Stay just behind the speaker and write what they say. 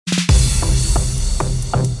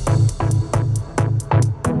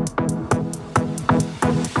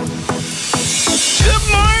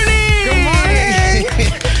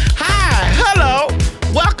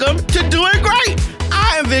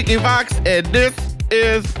Nikki Vox, and this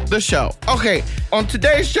is the show. Okay, on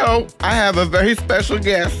today's show, I have a very special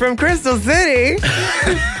guest. From Crystal City.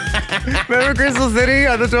 Remember Crystal City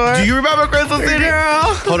on the tour? Do you remember Crystal City? Girl.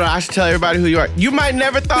 Hold on, I should tell everybody who you are. You might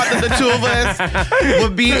never thought that the two of us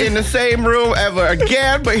would be in the same room ever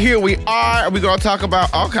again, but here we are. We're going to talk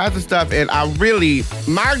about all kinds of stuff, and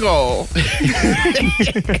my goal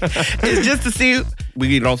is just to see,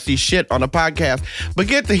 we don't see shit on the podcast, but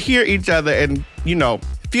get to hear each other and,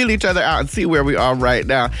 feel each other out and see where we are right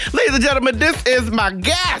now. Ladies and gentlemen, this is my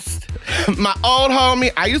guest, my old homie.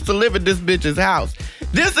 I used to live at this bitch's house.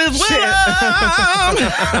 This is Willem!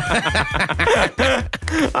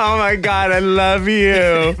 Oh my God, I love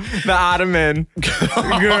you. The ottoman.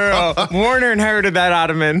 Girl. Warner inherited that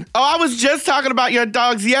ottoman. Oh, I was just talking about your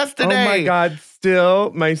dogs yesterday. Oh my God,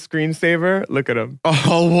 still my screensaver. Look at him.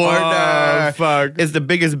 Oh, Warner. Oh, fuck. It's the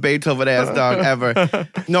biggest Beethoven-ass dog ever.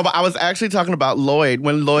 No, but I was actually talking about Lloyd.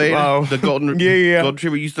 When Lloyd, the golden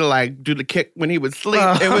retriever, used to do the kick when he would sleep.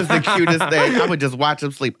 It was the cutest thing. I would just watch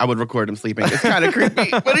him sleep. I would record him sleeping. It's kind of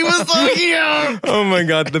creepy, but he was so cute. Oh my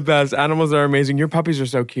God, the best. Animals are amazing. Your puppies are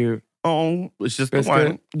so cute. Oh, it's just Biscuit? the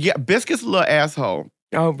one. Yeah, Biscuit's a little asshole.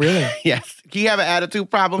 Oh, really? Yes. He have an attitude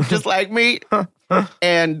problem just like me.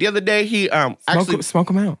 And the other day he smoke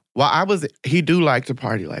him out. Well, he do like to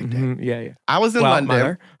party like that. Mm-hmm. Yeah. I was in London.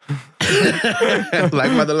 Mother.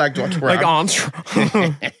 Like mother, like George Brown. Like aunt.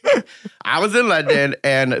 I was in London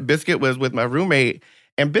and Biscuit was with my roommate,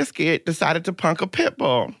 and Biscuit decided to punk a pit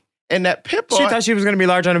bull. And that pit bull... She thought she was going to be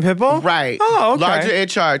large on a pit bull? Right. Oh, okay. Larger in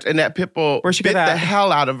charge. And that pit bull Where'd she bit get that? the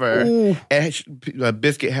hell out of her. Ooh. And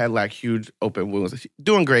Biscuit had huge open wounds. She's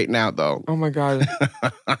doing great now, though. Oh my God.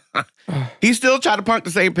 He still tried to punk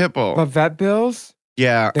the same pit bull. But vet bills?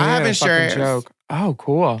 Yeah. They're I have a insurance. fucking joke. Oh,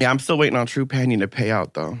 cool. Yeah, I'm still waiting on True Panion to pay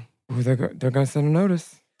out, though. Ooh, they're going to send a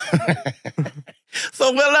notice.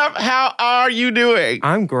 So, Willem, how are you doing?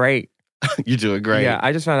 I'm great. You're doing great. Yeah,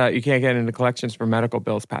 I just found out you can't get into collections for medical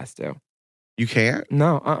bills past due. You can't?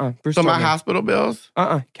 No, Bruce So told my me. hospital bills?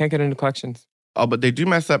 Can't get into collections. Oh, but they do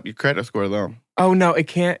mess up your credit score, though. Oh, no, it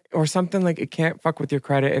can't, or something it can't fuck with your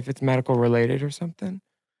credit if it's medical related or something.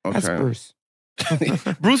 Okay. That's Bruce.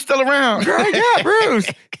 Bruce still around. Girl, yeah, Bruce.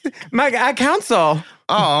 I counsel.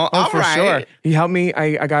 Oh, all for right. sure. He helped me.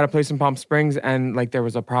 I got a place in Palm Springs, and there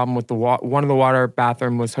was a problem with one of the water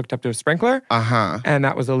bathroom was hooked up to a sprinkler. And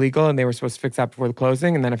that was illegal, and they were supposed to fix that before the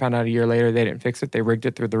closing. And then I found out a year later they didn't fix it. They rigged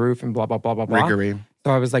it through the roof and blah, blah, blah, blah, blah. Riggery.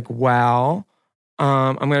 So I was like, well,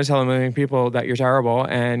 I'm going to tell a million people that you're terrible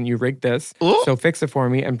and you rigged this. Ooh. So fix it for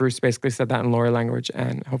me. And Bruce basically said that in lawyer language,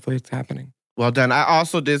 and hopefully it's happening. Well done. I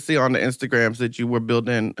also did see on the Instagrams that you were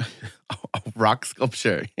building a rock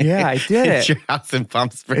sculpture. Yeah, I did at it. your house in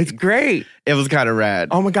Palm Springs. It's great. It was kind of rad.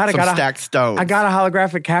 Oh my God, Some stacked stones. I got a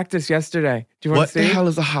holographic cactus yesterday. Do you want to see? What the hell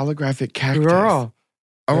is a holographic cactus? Girl.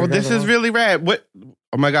 Oh, this is really rad. What?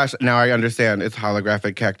 Oh my gosh, now I understand. It's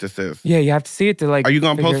holographic cactuses. Yeah, you have to see it to Are you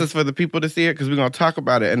going to post this for the people to see it? Because we're going to talk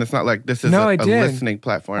about it, and it's not like this is a listening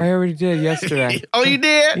platform. I already did yesterday. Oh, you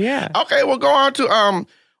did? Yeah. Okay, we'll go on to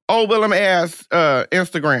old Willem ass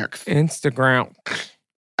Instagram.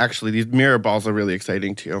 Actually, these mirror balls are really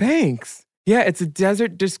exciting too. Thanks. Yeah, it's a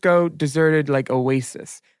desert disco deserted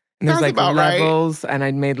oasis. And there's Sounds about levels, and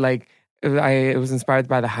I made it was inspired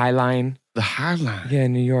by the High Line. The High Line? Yeah,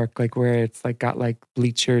 in New York, where it's got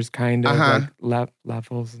bleachers kind of,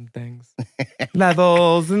 levels and things.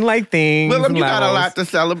 Levels and things. Willem, and you got a levels. lot to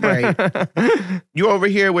celebrate. You over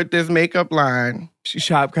here with this makeup line.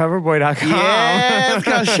 Shopcoverboy.com. Yes,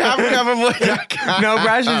 shopcoverboy.com. No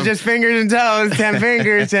brushes, just fingers and toes. 10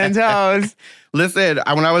 fingers, 10 toes. Listen,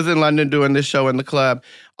 when I was in London doing this show in the club,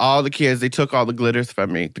 all the kids, they took all the glitters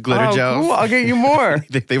from me. The glitter gels. Cool. I'll get you more.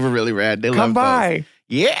 They were really rad. They Come loved by. those.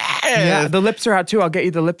 Yeah. The lips are out too. I'll get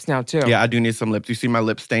you the lips now too. Yeah, I do need some lips. You see my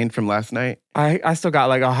lip stain from last night? I still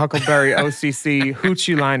got a Huckleberry OCC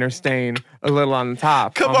hoochie liner stain a little on the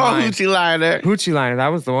top. Come on, hoochie liner. Hoochie liner, that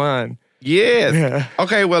was the one. Yes. Yeah.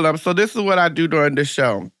 Okay, well, so this is what I do during this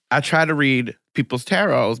show. I try to read people's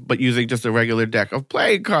tarots, but using just a regular deck of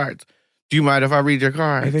playing cards. Do you mind if I read your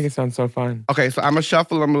cards? I think it sounds so fun. Okay, so I'm going to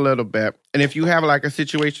shuffle them a little bit. And if you have a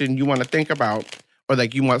situation you want to think about or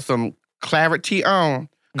you want some clarity on,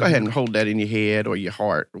 go ahead and hold that in your head or your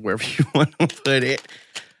heart or wherever you want to put it.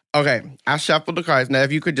 Okay, I shuffled the cards. Now,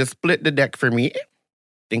 if you could just split the deck for me.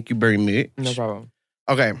 Thank you very much. No problem.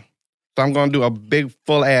 Okay, so I'm going to do a big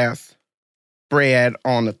full-ass spread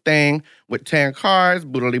on the thing with 10 cards.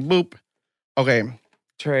 Boodly boop. Okay.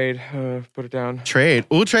 Trade. Put it down. Trade.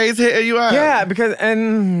 Ooh, trade's hitting you up. Yeah, because...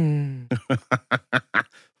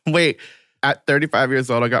 Wait, at 35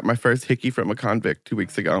 years old, I got my first hickey from a convict 2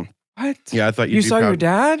 weeks ago. What? Yeah, I thought you saw your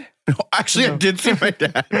dad? No, actually, I did see my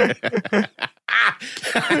dad.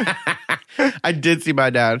 I did see my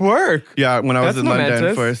dad. Work. Yeah, when I was in momentous.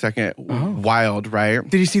 London for a second. Oh. Wild, right?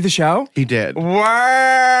 Did he see the show? He did.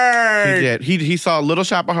 Word. He did. He saw Little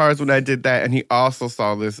Shop of Horrors when I did that, and he also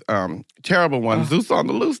saw this terrible one, Zeus on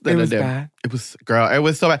the Loose, that I did. Bad. It was, girl, it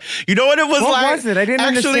was so bad. You know what it was like? What was it? I didn't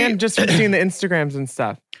understand just from seeing the Instagrams and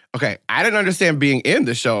stuff. Okay, I didn't understand being in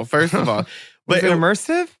the show, first of all. Was it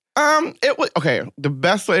immersive? It was okay. The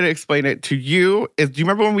best way to explain it to you is, do you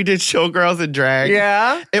remember when we did Showgirls in Drag?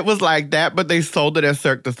 Yeah. It was like that, but they sold it as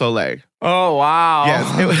Cirque du Soleil. Oh, wow.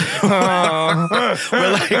 Yes. It was,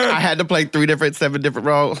 where like I had to play 7 different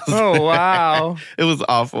roles. Oh, wow. It was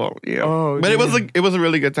awful. Yeah. Oh, but it was a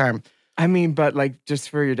really good time. I mean, but like just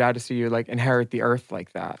for your dad to see you like inherit the earth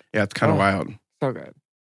like that. Yeah, it's kind of wild. So good.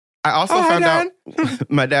 I also found out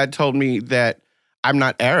my dad told me that I'm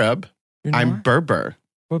not Arab. I'm Berber.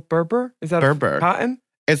 What, Berber? Is that Berber? Cotton?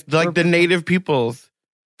 It's like Berber. the native peoples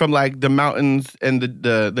from like the mountains and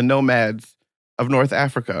the nomads of North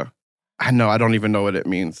Africa. I know. I don't even know what it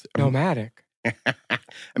means. Nomadic. I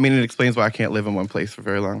mean, it explains why I can't live in one place for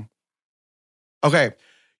very long. Okay.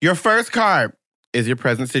 Your first card is your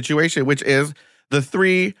present situation, which is the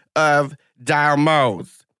 3 of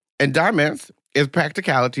diamonds. And diamonds is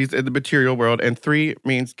practicalities in the material world. And 3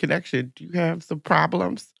 means connection. Do you have some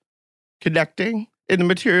problems connecting in the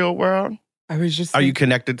material world? I was just Are you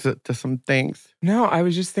connected to some things? No, I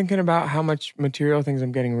was just thinking about how much material things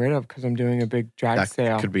I'm getting rid of because I'm doing a big drag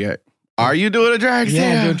sale. Could be it. Are you doing a drag sale?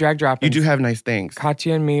 Yeah, I'm doing drag dropping. You do have nice things.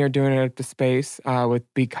 Katya and me are doing it at the Space with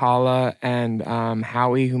Bikala and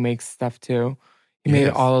Howie, who makes stuff too. He made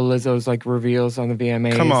all of Lizzo's like reveals on the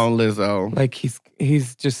VMAs. Come on, Lizzo. Like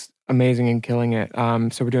he's just amazing and killing it.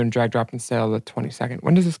 So we're doing a drag dropping sale the 22nd.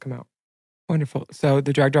 When does this come out? Wonderful. So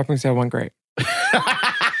the drag dropping sale went great.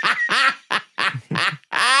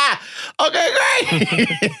 Okay,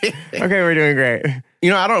 great. Okay, we're doing great.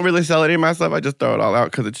 You know, I don't really sell any of my stuff. I just throw it all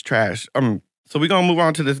out because it's trash. So we're going to move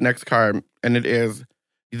on to this next card, and it is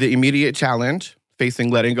the immediate challenge,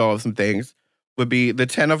 facing letting go of some things, would be the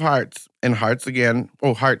 10 of hearts. And hearts again,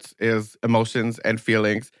 hearts is emotions and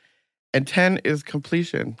feelings. And 10 is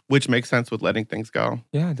completion, which makes sense with letting things go.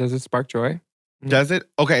 Yeah, does it spark joy? Does it?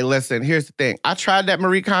 Okay, listen, here's the thing. I tried that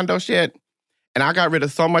Marie Kondo shit, and I got rid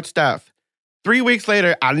of so much stuff. 3 weeks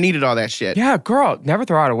later, I needed all that shit. Yeah, girl, never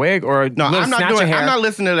throw out a wig or no. I'm not doing. I'm not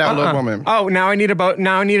listening to that little woman. Oh, now I need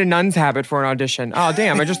a nun's habit for an audition. Oh,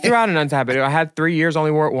 damn! I just threw out a nun's habit. I had 3 years,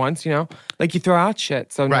 only wore it once. You know, like you throw out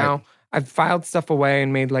shit. So now I've filed stuff away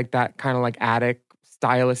and made like that kind of like attic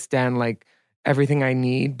stylist den, like everything I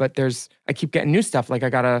need. But I keep getting new stuff. Like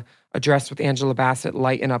I got a dress with Angela Bassett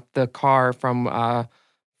lighting up the car from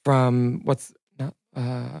what's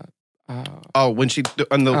when she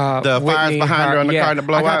on the fires Whitney, behind her on the car to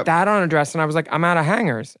blow up. I got that on a dress, and I was like, I'm out of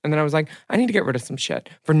hangers. And then I was like, I need to get rid of some shit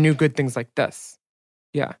for new good things like this.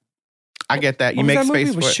 Yeah, I get that. You make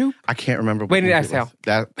space for it. Shoop? I can't remember. Wait, exhale.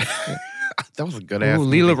 That was a good ass.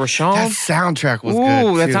 Leela Rochon. That soundtrack was good.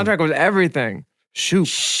 Ooh, that soundtrack was everything. Shoop.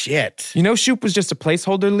 Shit. You know, Shoop was just a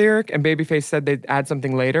placeholder lyric, and Babyface said they'd add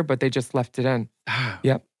something later, but they just left it in.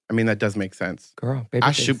 Yep. I mean, that does make sense. Girl, Babyface.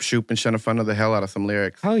 I shoop and shun fun of the hell out of some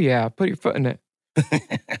lyrics. Hell yeah. Put your foot in it.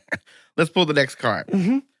 Let's pull the next card.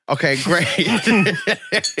 Mm-hmm. Okay, great.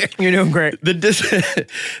 You're doing great. The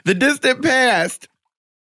distant past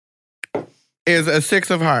is a 6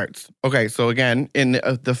 of hearts. Okay, so again, in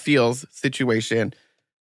the feels situation,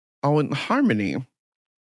 in harmony,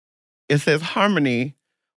 it says harmony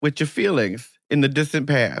with your feelings in the distant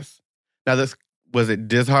past. Now, was it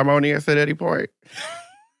disharmonious at any point?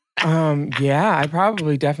 Yeah, I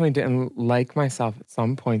probably definitely didn't like myself at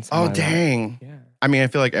some points. Oh, dang. Life. Yeah. I mean, I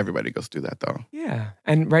feel like everybody goes through that, though. Yeah.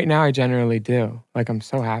 And right now, I generally do. Like, I'm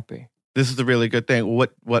so happy. This is a really good thing.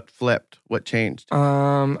 What flipped? What changed?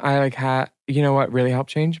 I like had, you know what really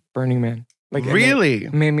helped change? Burning Man. Like, really?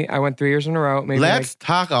 Made me, I went 3 years in a row. Let's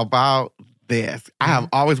talk about this. I have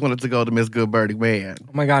always wanted to go to Miss Good Burning Man.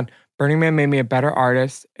 Oh my God. Burning Man made me a better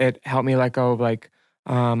artist. It helped me let go of like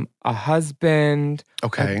a husband,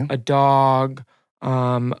 a dog,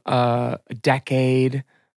 a decade,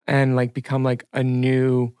 and like become like a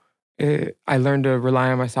new, I learned to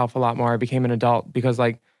rely on myself a lot more. I became an adult because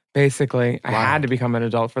like basically I had to become an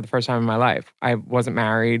adult for the first time in my life. I wasn't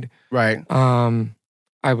married. Right.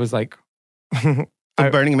 I was like...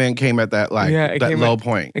 Burning Man came at that low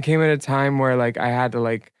point. It came at a time where like I had to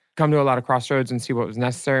like come to a lot of crossroads and see what was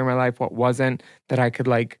necessary in my life, what wasn't, that I could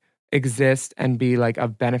like exist and be like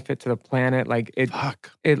of benefit to the planet. Like it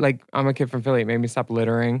like I'm a kid from Philly. It made me stop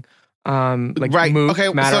littering.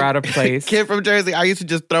 move matter out of place. Kid from Jersey, I used to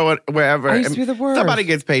just throw it wherever. I used to be the worst. Somebody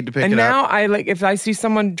gets paid to pick it up. And now if I see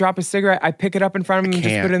someone drop a cigarette, I pick it up in front of them and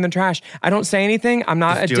just put it in the trash. I don't say anything. I'm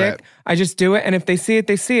not a dick. I just do it. And if they see it,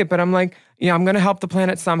 they see it. But I'm like, I'm going to help the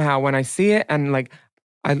planet somehow when I see it. And like,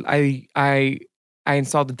 I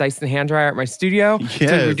installed the Dyson hand dryer at my studio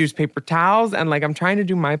to reduce paper towels. And like, I'm trying to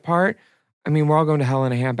do my part. I mean, we're all going to hell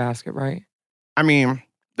in a handbasket, right? I mean,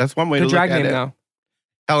 that's one way to look at it. The drag name, though.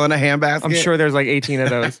 Hell in a handbasket? I'm sure there's like 18 of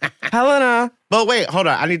those. Helena. But wait, hold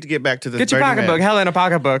on. I need to get back to this. Get your pocketbook. Hell in a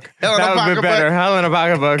pocketbook. That would be better. Hell in a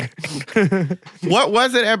pocketbook. What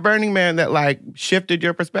was it at Burning Man that like shifted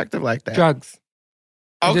your perspective like that? Drugs.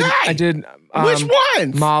 Okay. I did. Which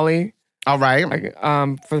ones? Molly. All right.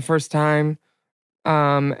 For the first time.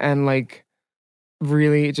 And like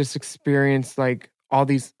really just experienced like all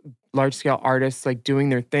these large scale artists like doing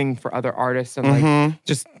their thing for other artists and like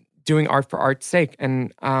just doing art for art's sake.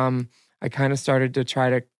 And I kind of started to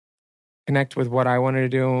try to connect with what I wanted to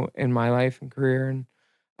do in my life and career.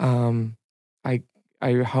 And I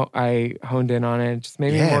honed in on it. It just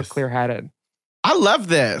made me more clear-headed. I love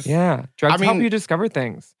this. Yeah. Drugs help you discover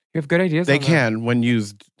things. You have good ideas. They can when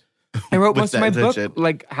used. I wrote most of my book,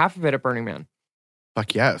 like half of it at Burning Man.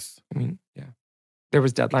 Fuck yes. I mean, yeah. There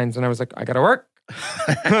was deadlines and I was like, I gotta work.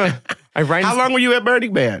 How long were you at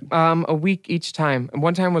Burning Man? A week each time. And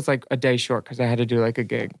one time was like a day short because I had to do like a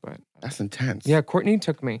gig. But that's intense. Yeah, Courtney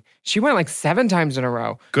took me. She went like 7 times in a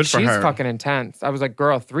row. Good for her. She's fucking intense. I was like,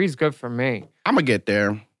 girl, 3's good for me. I'm gonna get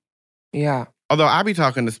there. Yeah. Although I be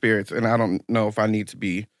talking to spirits and I don't know if I need to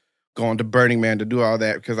be going to Burning Man to do all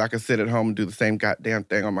that because I can sit at home and do the same goddamn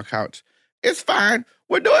thing on my couch. It's fine.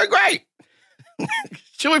 We're doing great.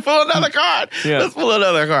 Should we pull another card? Yeah. Let's pull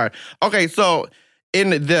another card. Okay, so in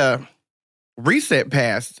the recent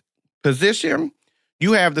past position,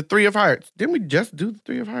 you have the 3 of Hearts. Didn't we just do the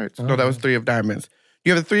 3 of Hearts? No, that was 3 of Diamonds.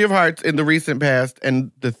 You have the 3 of Hearts in the recent past,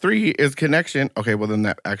 and the 3 is connection. Okay, well, then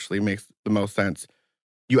that actually makes the most sense.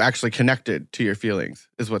 You actually connected to your feelings,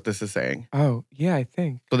 is what this is saying. Oh, yeah, I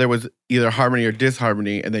think. So there was either harmony or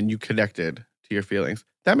disharmony, and then you connected to your feelings.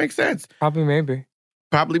 That makes sense. Probably, maybe.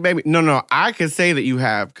 No, I could say that you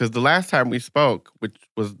have, because the last time we spoke, which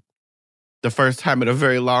was the first time in a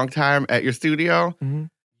very long time at your studio,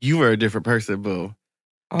 you were a different person, boo.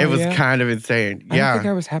 Oh, it was kind of insane. I don't think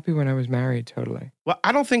I was happy when I was married, totally. Well,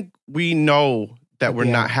 I don't think we know that we're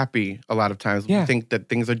not happy a lot of times. We think that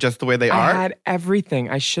things are just the way they are. I had everything.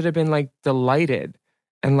 I should have been like delighted.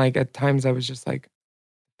 And like at times I was just like,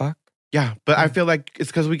 fuck. Yeah, but I feel like it's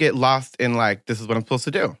because we get lost in like, this is what I'm supposed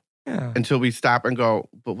to do. Yeah. Until we stop and go,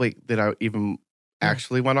 but wait, did I even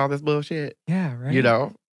actually want all this bullshit? Yeah, right. You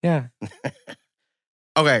know? Yeah.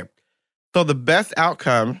 Okay. So the best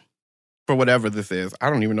outcome for whatever this is,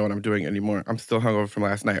 I don't even know what I'm doing anymore. I'm still hungover from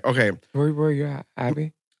last night. Okay. Where were you at,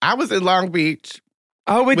 Abby? I was in Long Beach.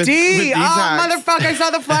 Oh, with D. Oh, motherfucker, I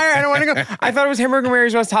saw the flyer. I don't want to go. I thought it was Hamburger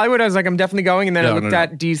Mary's West Hollywood. I was like, I'm definitely going. And then I looked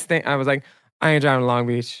at D's thing. I was like, I ain't driving to Long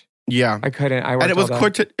Beach. Yeah. I couldn't. I worked. And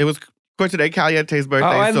it was Corte Caliente's birthday.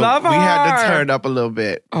 Oh, I love her. We had to turn up a little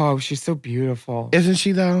bit. Oh, she's so beautiful. Isn't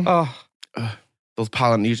she, though? Oh. Those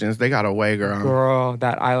Polynesians, they got away, girl. Girl,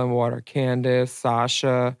 that Island Water. Candace,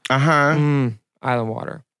 Sasha. Uh-huh. Island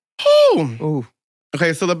Water. Ooh.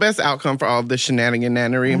 Okay, so the best outcome for all of this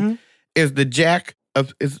shenanigan-nannery is the Jack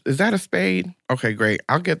of... Is that a spade? Okay, great.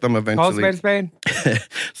 I'll get them eventually. Call a spade a spade?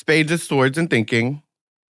 Spades is swords and thinking.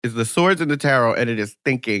 Is the swords in the tarot, and it is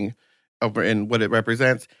thinking over in what it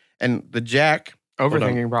represents. And the Jack...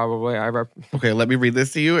 Overthinking, probably. Okay, let me read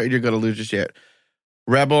this to you, and you're going to lose your shit.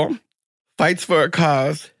 Rebel, fights for a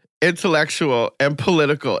cause, intellectual, and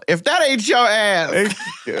political. If that ain't your ass...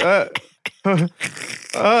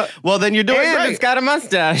 well, then you're doing great. It's got a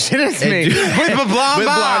mustache. It is me. With a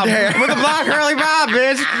blonde hair. With a blonde curly bob,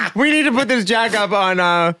 bitch. We need to put this Jack up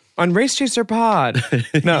on Race Chaser Pod.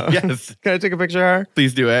 No. Yes. Can I take a picture of her?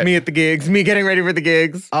 Please do it. Me at the gigs. Me getting ready for the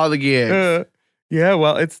gigs. All the gigs. Yeah,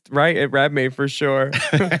 well, it's right. It read me for sure.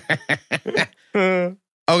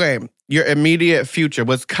 Okay. Your immediate future,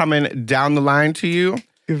 what's coming down the line to you?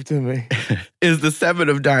 Give it to me. Is the 7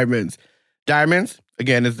 of Diamonds. Diamonds,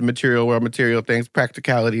 again, is the material world, material things,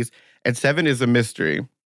 practicalities. And 7 is a mystery.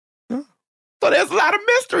 Oh. So there's a lot of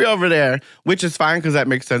mystery over there, which is fine because that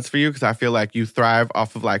makes sense for you because I feel like you thrive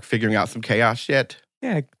off of like figuring out some chaos shit.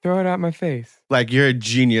 Yeah, throw it out my face. Like you're a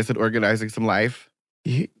genius at organizing some life.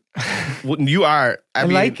 Well, you are. I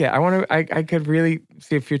mean, like it. I could really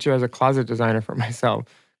see a future as a closet designer for myself.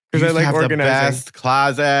 Because I like have organizing. The best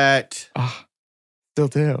closet. Oh, still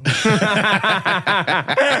do.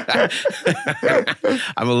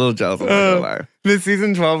 I'm a little jealous. I'm not gonna lie. The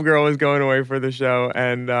season 12 girl was going away for the show,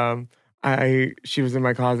 and she was in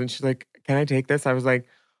my closet, and she's like, "Can I take this?" I was like,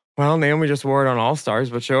 "Well, Naomi just wore it on All Stars,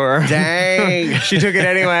 but sure." Dang. She took it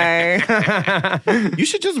anyway. You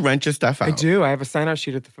should just rent your stuff out. I do. I have a sign-out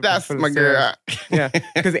sheet at the That's my girl. Yeah,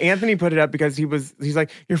 because Anthony put it up because he's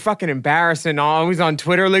like, "You're fucking embarrassing." Always on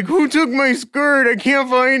Twitter, like, "Who took my skirt? I can't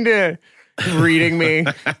find it." Reading me.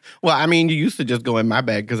 Well, I mean, you used to just go in my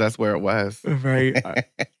bag because that's where it was. Right.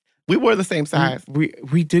 We were the same size.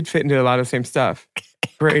 We did fit into a lot of the same stuff.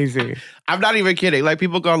 Crazy. I'm not even kidding. Like,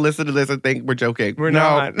 people gonna listen to this and think we're joking. We're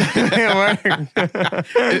not.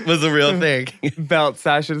 It was a real thing. Belt,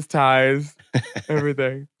 sashes, ties,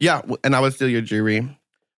 everything. Yeah, and I would steal your jewelry.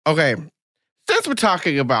 Okay, since we're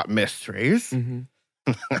talking about mysteries,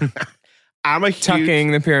 I'm a huge...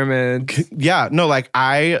 Tucking the pyramids. Yeah, no, like,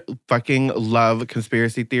 I fucking love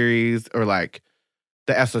conspiracy theories or, like,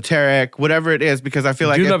 the esoteric, whatever it is, because I feel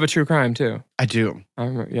like... You love a true crime, too. I do.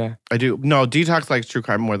 Yeah. I do. No, Detox likes true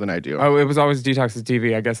crime more than I do. Oh, it was always Detox's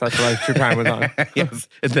TV. I guess that's why true crime was on. Yes,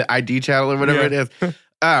 it's the ID channel or whatever it is.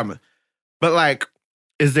 But, like,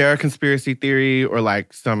 is there a conspiracy theory or,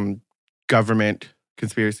 like, some government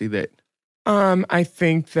conspiracy that... I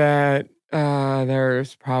think that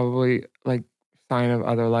there's probably, like, sign of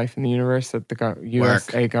other life in the universe that the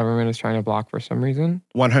USA government is trying to block for some reason.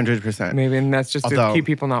 100%. Maybe, and that's just to keep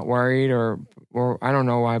people not worried, or I don't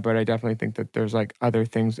know why, but I definitely think that there's like other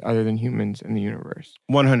things other than humans in the universe.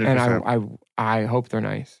 100%. And I hope they're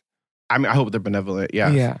nice. I mean, I hope they're benevolent,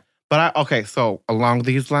 yes. Yeah. But okay, so along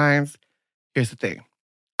these lines, here's the thing.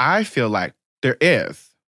 I feel like there is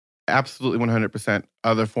absolutely 100%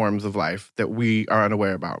 other forms of life that we are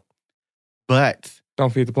unaware about. But...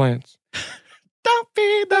 Don't feed the plants. Don't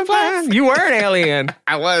feed the plants. You were an alien.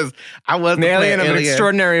 I was an alien of an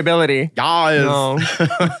extraordinary ability. Yes. No.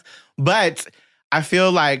 But I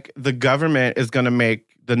feel like the government is going to make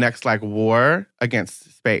the next like war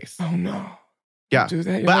against space. Oh no. Yeah. Do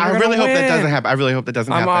that. But I really hope that doesn't happen. I really hope that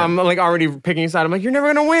doesn't happen. I'm like already picking a side. I'm like, you're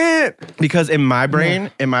never going to win. Because in my brain,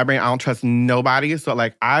 I don't trust nobody. So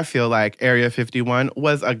like, I feel like Area 51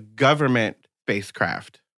 was a government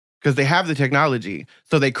spacecraft. Because they have the technology.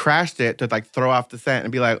 So they crashed it to like throw off the scent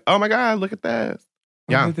and be like, oh my God, look at this.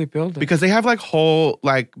 Why did they build it? Because they have like whole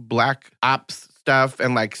like black ops stuff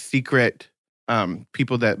and like secret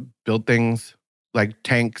people that build things like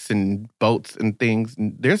tanks and boats and things.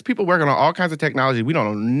 And there's people working on all kinds of technology we don't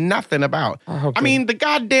know nothing about. I mean, the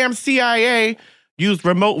goddamn CIA used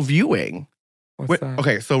remote viewing. What's that?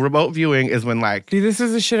 Okay, so remote viewing is when like... See, this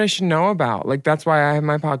is the shit I should know about. Like, that's why I have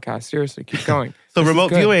my podcast. Seriously, keep going. So remote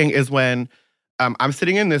viewing is when I'm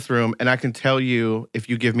sitting in this room and I can tell you if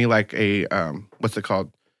you give me like a, what's it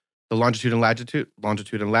called? The longitude and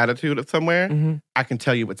latitude of somewhere, I can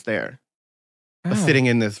tell you what's there. Sitting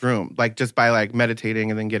in this room. Like just by like meditating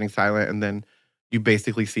and then getting silent and then you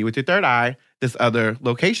basically see with your third eye this other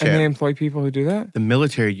location. And they employ people who do that? The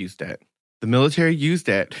military used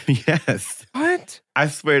it. Yes. What? I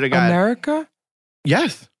swear to God. America?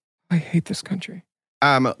 Yes. I hate this country.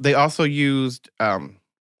 They also used,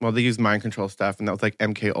 they used mind control stuff, and that was like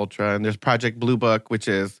MK Ultra. And there's Project Blue Book, which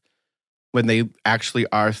is when they actually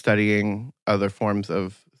are studying other forms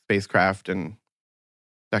of spacecraft and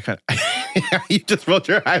that kind of... You just rolled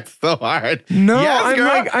your eyes so hard. No,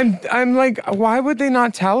 yes, I'm like, why would they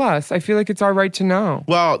not tell us? I feel like it's our right to know.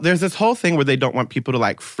 Well, there's this whole thing where they don't want people to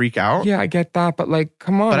like freak out. Yeah, I get that, but like,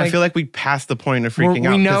 come on. But like, I feel like we passed the point of freaking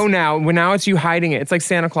out. We know now. Now it's you hiding it. It's like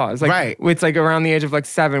Santa Claus. Like, right. It's like around the age of like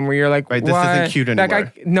 7 where you're like, right, this isn't cute anymore.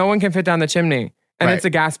 That guy, no one can fit down the chimney. And it's a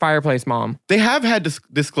gas fireplace, Mom. They have had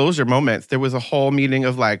disclosure moments. There was a whole meeting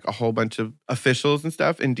of like a whole bunch of officials and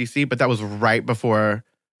stuff in DC, but that was right before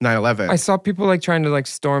 9/11. I saw people like trying to like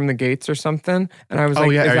storm the gates or something. And I was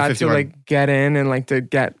like, is that 51. To like get in and like to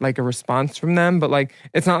get like a response from them? But like,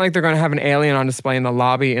 it's not like they're going to have an alien on display in the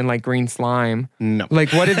lobby in like green slime. No.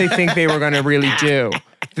 Like, what did they think they were going to really do?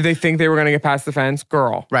 Did they think they were going to get past the fence?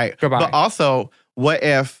 Girl. Right. Goodbye. But also, what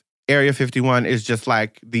if Area 51 is just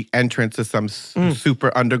like the entrance to some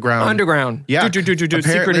super underground? Yeah. Apparently,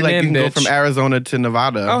 secret like you can go bitch. from Arizona to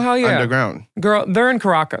Nevada. Oh, hell yeah. Underground. Girl, they're in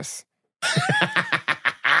Caracas.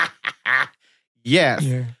 Yes.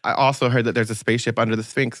 Yeah. I also heard that there's a spaceship under the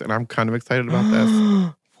Sphinx, and I'm kind of excited about this.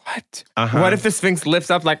 What? What if the Sphinx lifts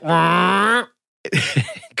up like...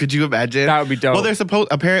 Could you imagine? That would be dope. Well, there's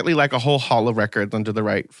apparently like a whole hall of records under the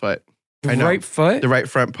right foot. The right foot? The right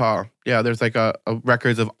front paw. Yeah, there's like a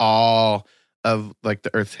records of all of like the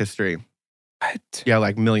Earth's history. What? Yeah,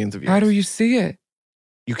 like millions of years. How do you see it?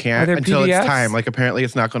 You can't until it's time. Like, apparently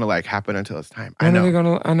it's not going to like happen until it's time. When are they going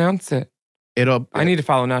to announce it? I need to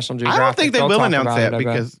follow National Geographic. I don't think they will announce it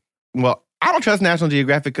because, well, I don't trust National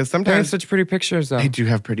Geographic because sometimes... They have such pretty pictures, though. They do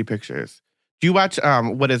have pretty pictures. Do you watch,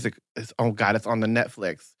 what is it? Oh, God, it's on the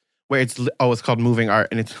Netflix. Where it's called Moving Art,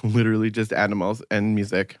 and it's literally just animals and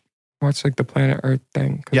music. Watch, like, the Planet Earth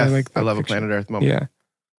thing. Yes, I love a Planet Earth moment. Yeah.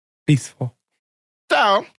 Peaceful.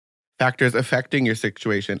 So, factors affecting your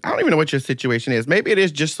situation. I don't even know what your situation is. Maybe it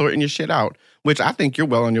is just sorting your shit out, which I think you're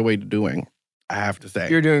well on your way to doing, I have to say.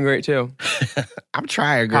 You're doing great, too. I'm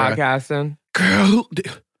trying, girl. Podcasting. Girl,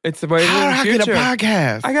 it's the way to do How did I get a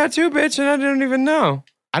podcast? I got 2, bitch, and I didn't even know.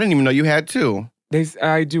 I didn't even know you had 2.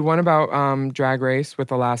 I do one about Drag Race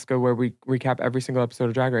with Alaska where we recap every single episode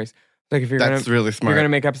of Drag Race. Like, if you're really smart. You're gonna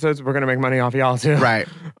make episodes, we're gonna make money off y'all too. Right.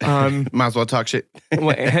 Might as well talk shit.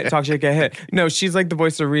 Talk shit, get hit. No, she's like the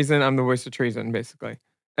voice of reason. I'm the voice of treason, basically.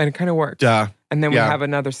 And it kind of works. Duh. And then we have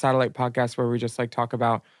another satellite podcast where we just like talk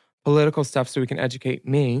about political stuff so we can educate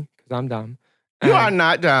me, because I'm dumb. You are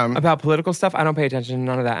not dumb. About political stuff, I don't pay attention to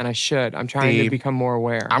none of that, and I should. I'm trying to become more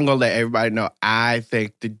aware. I'm going to let everybody know I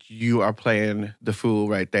think that you are playing the fool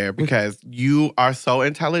right there because you are so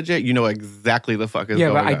intelligent. You know exactly the fuck is going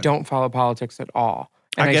on. Yeah, but I don't follow politics at all.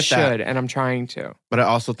 And I should, and I'm trying to. But I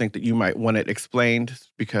also think that you might want it explained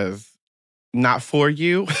because not for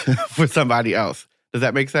you, for somebody else. Does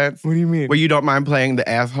that make sense? What do you mean? Where you don't mind playing the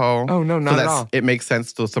asshole? Oh, no, not at all. It makes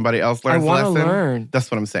sense till somebody else learns the lesson. I want to learn. That's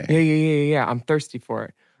what I'm saying. Yeah. I'm thirsty for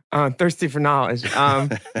it. Thirsty for knowledge.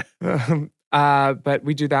 But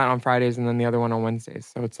we do that on Fridays and then the other one on Wednesdays.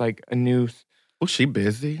 So it's like a new... Oh, she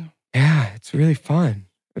busy? Yeah, it's really fun.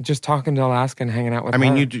 Just talking to Alaska and hanging out with her. I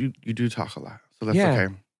mean, you do talk a lot, so that's okay.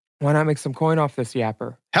 Why not make some coin off this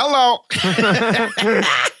yapper? Hello!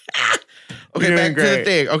 Okay, back to the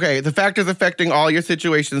thing. Okay, the factors affecting all your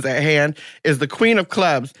situations at hand is the Queen of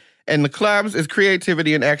Clubs. And the clubs is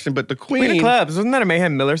creativity and action, but the Queen of Clubs, wasn't that a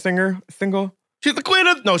Mayhem Miller single? She's the queen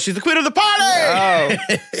of the party!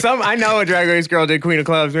 Oh. I know a Drag Race girl did Queen of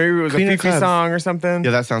Clubs. Maybe it was a Fifi song or something.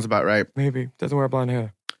 Yeah, that sounds about right. Maybe. Doesn't wear blonde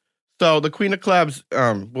hair. So the Queen of Clubs,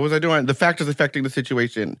 what was I doing? The factors affecting the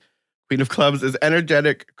situation. Queen of Clubs is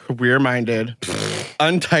energetic, career-minded,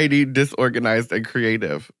 untidy, disorganized, and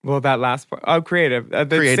creative. Well, that last part. Oh, creative.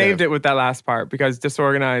 They saved it with that last part because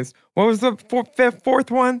disorganized. What was the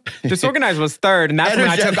fourth one? Disorganized was third, and that's when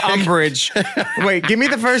I took umbrage. Wait, give me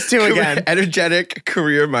the first 2 again. Energetic,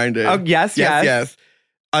 career-minded. Oh, yes.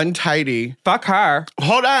 Untidy. Fuck her.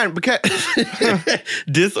 Hold on, because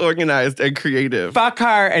disorganized and creative. Fuck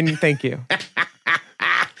her, and thank you.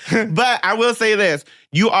 But I will say this.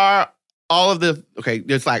 You are all of the,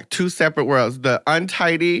 there's like 2 separate worlds. The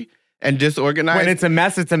untidy and disorganized. When it's a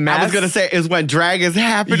mess, it's a mess. I was going to say is when drag is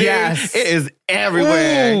happening. Yes. It is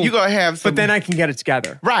everywhere. You're going to have some. But then I can get it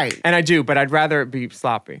together. Right. And I do, but I'd rather it be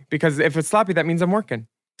sloppy. Because if it's sloppy, that means I'm working.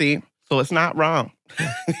 See? So it's not wrong.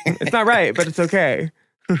 It's not right, but it's okay.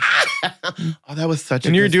 Oh, that was such a good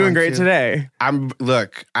And you're doing great today.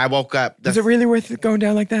 Look, I woke up. Is it really worth it going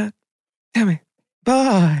down like that? Tell me.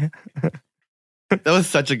 Bye. That was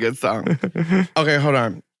such a good song. Okay, hold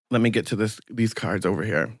on. Let me get to these cards over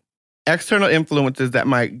here. External influences that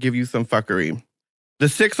might give you some fuckery. The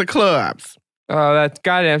 6 of Clubs. Oh, that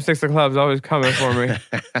goddamn 6 of Clubs always coming for me.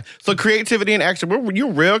 So creativity and action.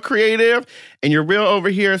 You're real creative and you're real over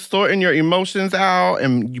here sorting your emotions out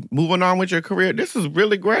and moving on with your career. This is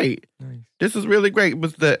really great. Nice. This is really great.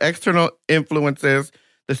 With the external influences,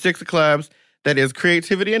 the 6 of Clubs, that is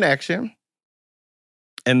creativity and action.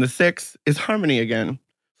 And the 6 is harmony again.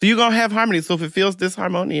 So you're going to have harmony. So if it feels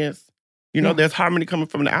disharmonious, there's harmony coming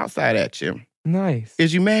from the outside at you. Nice.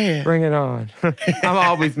 Is you mad? Bring it on. I'm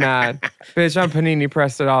always mad. Bitch, I'm panini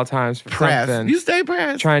pressed at all times for something. You stay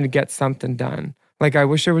pressed. Trying to get something done. Like, I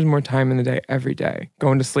wish there was more time in the day every day.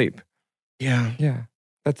 Going to sleep. Yeah. Yeah.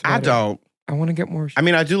 That's I don't. I want to get more. I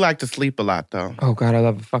mean, I do like to sleep a lot, though. Oh, God, I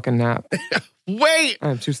love a fucking nap. Wait.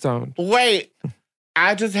 I'm too stoned. Wait.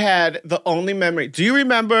 I just had the only memory. Do you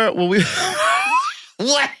remember when we...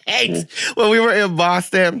 when we were in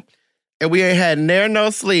Boston and we ain't had no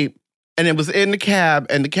sleep and it was in the cab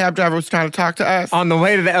and the cab driver was trying to talk to us? On the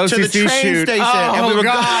way to the LCC to the train shoot. Station. Oh, and we were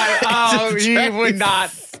God. He would not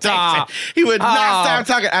stop. He would not stop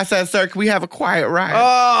talking. I said, sir, can we have a quiet ride?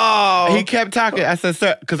 Oh. He kept talking. I said,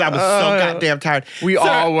 sir, because I was so goddamn tired. We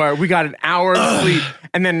all were. We got an hour of sleep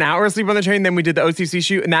and then an hour of sleep on the train. Then we did the OCC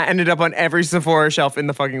shoot and that ended up on every Sephora shelf in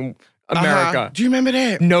the fucking America. Do you remember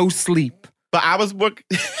that? No sleep. But I was working.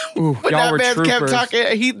 Ooh, when y'all that were man kept troopers.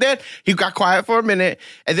 talking, he got quiet for a minute,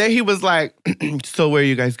 and then he was like, "So where are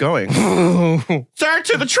you guys going?" Sir,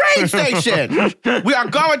 to the train station. We are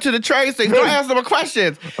going to the train station. Don't ask them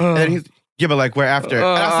questions. And he's, yeah, but like, where after? And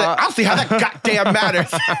I said, I'll see how that goddamn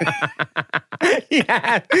matters.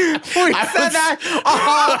 Yeah. We said that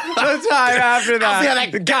all the time after that. I'll see how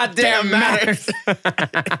that goddamn matters.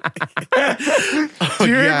 Do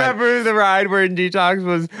you remember the ride where Detox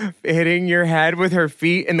was hitting your head with her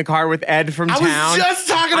feet in the car with Ed from town? I was just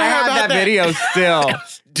talking to her have about that video still.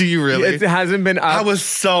 Do you really? It hasn't been up. I was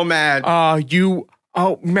so mad.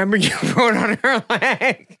 Remember you rode on her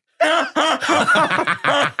leg?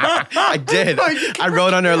 I did. I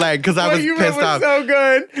wrote on her leg because I was pissed off. So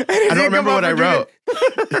good. I don't remember what I wrote.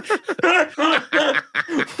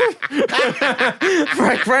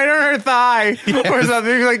 right on her thigh or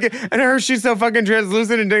something like. And she's so fucking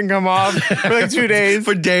translucent and didn't come off for like 2 days.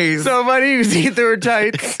 For days. So funny. You see through her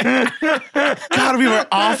tights. God, we were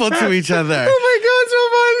awful to each other. Oh my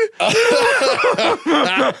God, so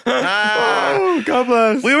fun. Oh, God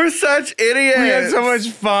bless. We were such idiots. We had so much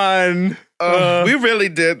fun. We really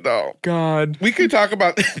did, though. God. We could talk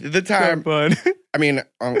about the time. So fun. I mean,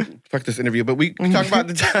 fuck this interview, but we could talk about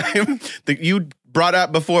the time that you brought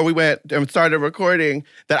up before we went and started recording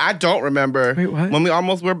that I don't remember. Wait, what? When we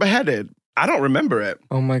almost were beheaded. I don't remember it.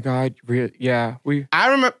 Oh my God. Yeah. I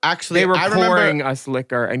remember, actually, they were pouring us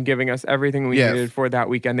liquor and giving us everything we needed for that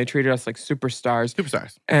weekend. They treated us like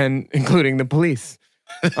superstars. And including the police.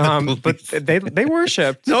 But they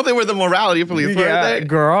worshipped. No, they were the morality police, weren't they?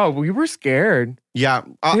 Girl, we were scared. Yeah,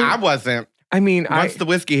 I wasn't. I mean, once the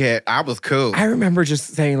whiskey hit, I was cool. I remember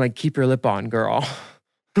just saying like, "Keep your lip on, girl."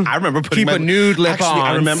 I remember putting a nude lip on.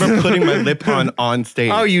 I remember putting my lip on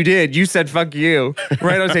stage. Oh, you did. You said "fuck you"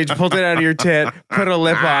 right on stage. Pulled it out of your tit. Put a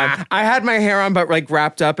lip on. I had my hair on, but like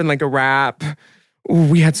wrapped up in like a wrap. Ooh,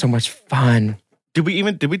 we had so much fun. Did we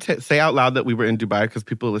say out loud that we were in Dubai? Because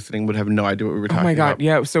people listening would have no idea what we were talking about. Oh my God,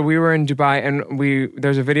 yeah. So we were in Dubai and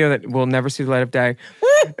there's a video that will never see the light of day.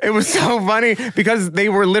 It was so funny because they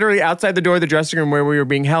were literally outside the door of the dressing room where we were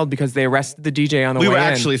being held because they arrested the DJ on the way in. We were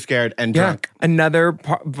actually scared and drunk. Another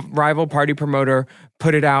rival party promoter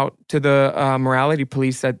put it out to the morality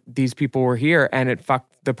police that these people were here and it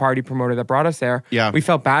fucked the party promoter that brought us there. Yeah. We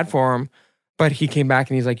felt bad for him. But he came back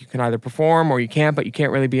and he's like, you can either perform or you can't, but you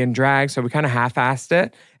can't really be in drag. So we kind of half-assed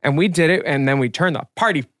it. And we did it. And then we turned the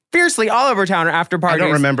party fiercely all over town after parties. I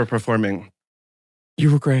don't remember performing.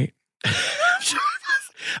 You were great.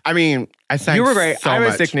 I mean, I sang You were great. so I was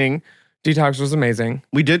much. sickening. Detox was amazing.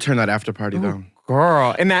 We did turn that after party, though.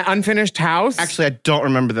 Girl, in that unfinished house? Actually, I don't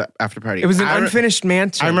remember the after party. It was an unfinished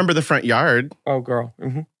mansion. I remember the front yard. Oh, girl.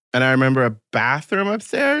 Mm-hmm. And I remember a bathroom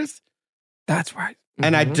upstairs. That's right.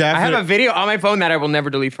 And I definitely... I have a video on my phone that I will never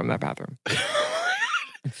delete from that bathroom.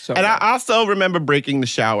 So and I also remember breaking the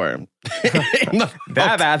shower.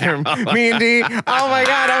 That bathroom. Me and Dee. Oh my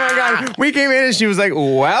God. We came in and she was like,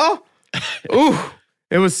 well, ooh.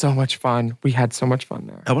 It was so much fun. We had so much fun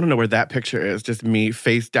there. I want to know where that picture is. Just me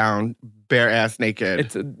face down, bare ass naked.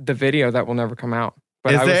 It's the video that will never come out.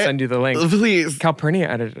 But Is I will it? send you the link. Please. Calpurnia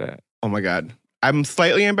edited it. Oh my God. I'm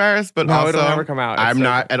slightly embarrassed, but no, also it'll never come out. I'm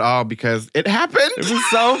not at all because it happened. It was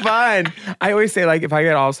so fun. I always say, like, if I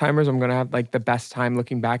get Alzheimer's, I'm going to have, like, the best time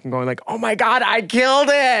looking back and going, like, oh, my God, I killed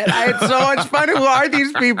it. I had so much fun. Who are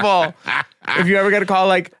these people? If you ever get a call,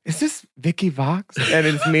 like, is this Vicky Vox? And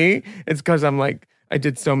it's me. It's because I'm, like, I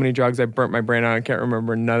did so many drugs. I burnt my brain out. I can't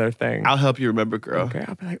remember another thing. I'll help you remember, girl. Okay.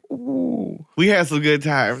 I'll be like, ooh. We had some good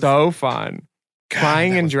times. So fun. God,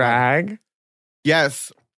 Crying in drag. Fun.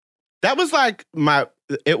 Yes. That was like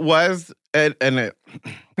it was a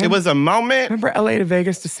moment. Remember LA to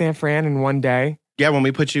Vegas to San Fran in one day? Yeah, when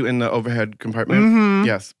we put you in the overhead compartment. Mm-hmm.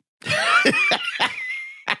 Yes.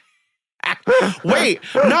 Wait,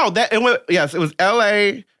 no, it was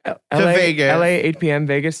LA to Vegas. LA 8 p.m.,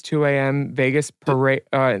 Vegas 2 a.m., Vegas parade.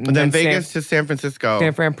 And then Vegas to San Francisco.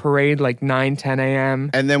 San Fran parade like 9, 10 a.m.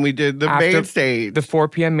 And then we did the main stage. The 4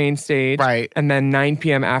 p.m. main stage. Right. And then 9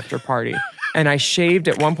 p.m. after party. And I shaved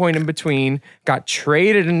at one point in between, got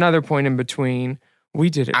traded another point in between. We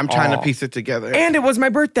did it I'm all. trying to piece it together. And it was my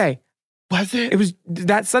birthday. Was it? It was,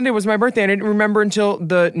 that Sunday was my birthday. And I didn't remember until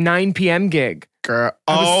the 9 p.m. gig. Girl.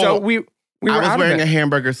 We were I was out wearing of it. a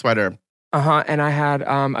hamburger sweater. And I had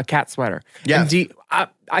a cat sweater. Yes. And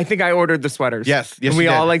I think I ordered the sweaters. Yes, and we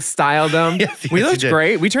all like styled them. Yes, we you looked did.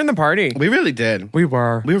 great. We turned the party. We really did. We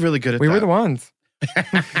were. We were really good at that. We were the ones. We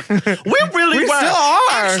really We were. still are.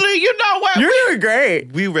 Actually, you know what? You're doing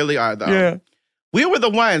great. We really are, though. Yeah. We were the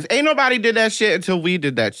ones. Ain't nobody did that shit until we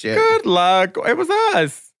did that shit. Good luck. It was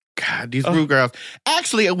us. God, these Rue girls.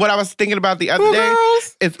 Actually, what I was thinking about the other day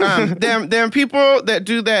is them people that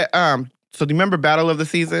do that. So do you remember Battle of the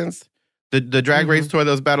Seasons? The drag race tour,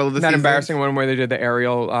 those Battle of the Seasons? That embarrassing one where they did the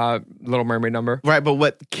Ariel Little Mermaid number. Right, but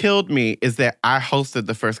what killed me is that I hosted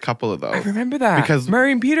the first couple of those. I remember that. Because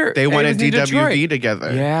Murray and Peter. They went to DWV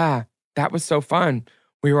together. Yeah, that was so fun.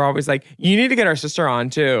 We were always like, you need to get our sister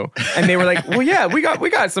on too. And they were like, well, yeah, we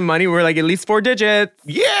got some money. We're like at least 4 digits.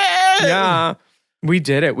 Yeah. Yeah. We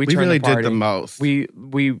did it. We really did the most. We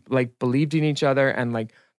like believed in each other and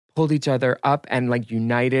like pulled each other up and like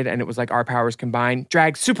united, and it was like our powers combined.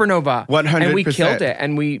 Drag supernova. 100%. And we killed it.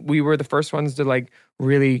 And we were the first ones to like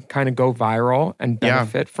really kind of go viral and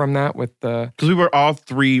benefit from that with the... Because we were all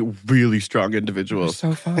 3 really strong individuals. It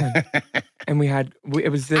was so fun. And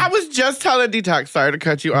it was... I was just telling Detox, sorry to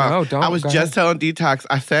cut you off. No, don't. I was just telling Detox,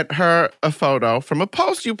 I sent her a photo from a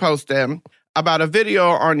post you posted about a video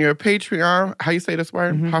on your Patreon. How you say this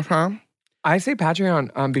word? Mm-hmm. I say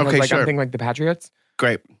Patreon because I'm thinking like the Patriots.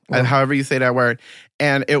 Great. And however you say that word.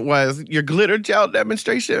 And it was your glitter gel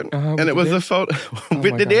demonstration. And it was a photo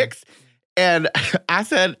with the dicks. And I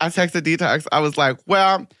texted Detox, I was like,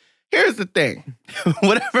 well, here's the thing.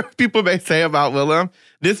 Whatever people may say about Willam,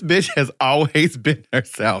 this bitch has always been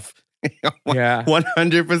herself. Yeah.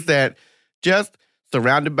 100%. Just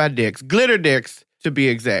surrounded by dicks. Glitter dicks, to be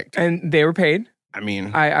exact. And they were paid. I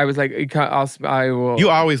mean, I was like, I will. You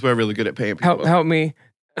always were really good at paying people. Help me.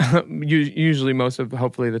 Usually,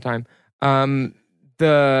 hopefully the time.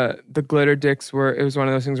 The glitter dicks it was one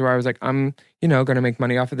of those things where I was like, I'm, going to make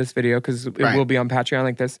money off of this video because it will be on Patreon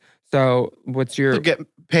like this. So what's your... To get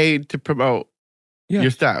paid to promote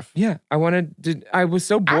your stuff. Yeah. I was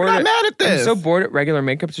so bored. I'm not mad at this. I'm so bored at regular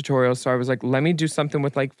makeup tutorials. So I was like, let me do something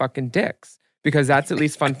with like fucking dicks. Because that's at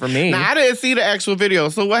least fun for me. Now, I didn't see the actual video,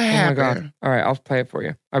 so what happened? Oh my God. All right, I'll play it for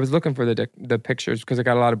you. I was looking for the pictures because I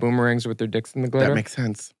got a lot of boomerangs with their dicks in the glitter. That makes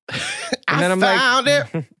sense. And then I'm found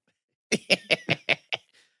it.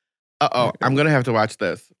 Uh-oh, I'm going to have to watch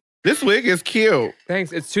this. This wig is cute.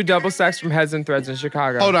 Thanks. It's 2 double stacks from Heads and Threads in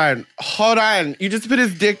Chicago. Hold on. You just put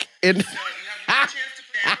his dick in...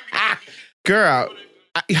 Girl,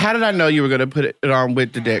 how did I know you were going to put it on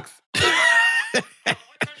with the dicks?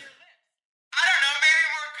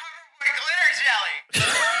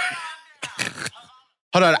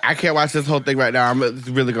 Hold on, I can't watch this whole thing right now. It's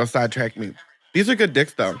really going to sidetrack me. These are good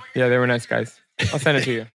dicks, though. Yeah, they were nice guys. I'll send it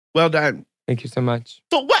to you. Well done. Thank you so much.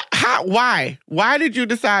 So what? How? Why? Why did you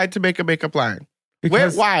decide to make a makeup line?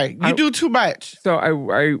 Because why? You do too much.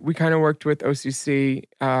 So we kind of worked with OCC,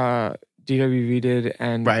 DWV did,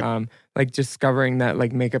 and like discovering that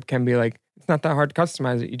like makeup can be like, it's not that hard to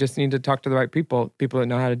customize it. You just need to talk to the right people that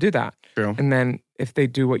know how to do that. True. And then if they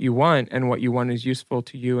do what you want and what you want is useful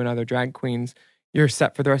to you and other drag queens, you're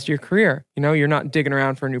set for the rest of your career. You're not digging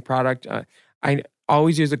around for a new product. I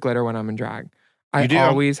always use a glitter when I'm in drag. I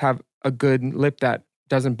always have a good lip that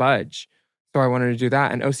doesn't budge. So I wanted to do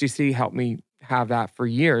that. And OCC helped me have that for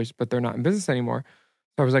years, but they're not in business anymore.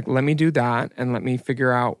 So I was like, let me do that and let me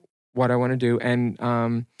figure out what I want to do. And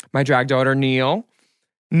my drag daughter, Neil.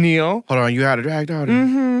 Hold on, you had a drag daughter?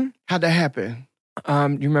 Mm-hmm. How'd that happen? You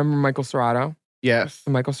remember Michael Serrato? Yes.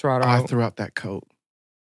 Michael Serrato. Oh, I threw out that coat.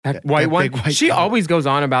 That white one. She coat. Always goes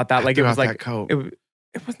on about that. Like it was like that coat.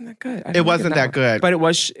 It wasn't that good. It wasn't that good. But it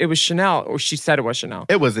was Chanel, or she said it was Chanel.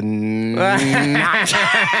 It was not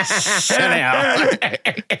Chanel.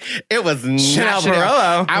 It was Chanel not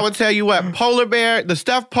Barolo. I would tell you what, polar bear, the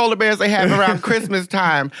stuffed polar bears they have around Christmas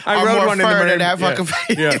time I rode one fur in the than that fucking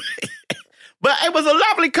face. Yeah. But it was a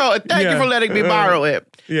lovely coat. Thank you for letting me borrow it.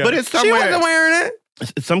 Yeah. But it's somewhere. She wasn't wearing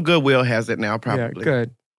it. Some Goodwill has it now, probably. Yeah,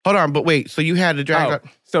 good. Hold on, but wait. So you had to drag.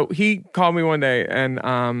 So he called me one day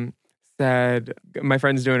and said, "My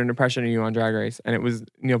friend's doing an impression of you on Drag Race," and it was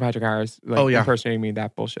Neil Patrick Harris, impersonating me.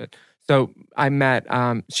 That bullshit. So I met.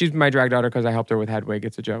 She's my drag daughter because I helped her with Hedwig.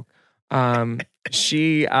 It's a joke.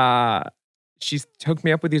 She hooked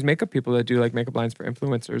me up with these makeup people that do like makeup lines for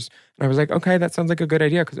influencers, and I was like, okay, that sounds like a good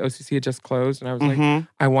idea because OCC had just closed, and I was like,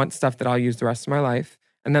 I want stuff that I'll use the rest of my life.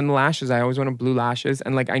 And then the lashes, I always wanted blue lashes.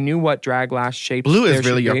 And like I knew what drag lash shapes blue is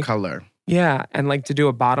really your color. Yeah. And like to do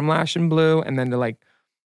a bottom lash in blue and then to like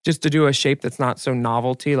just to do a shape that's not so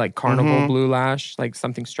novelty, like carnival blue lash, like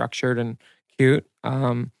something structured and cute.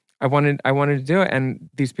 I wanted to do it. And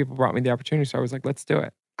these people brought me the opportunity. So I was like, let's do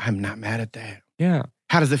it. I'm not mad at that. Yeah.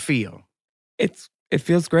 How does it feel? It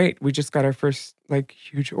feels great. We just got our first like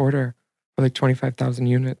huge order for like 25,000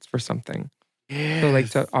 units for something. Yeah. So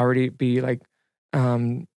like to already be like,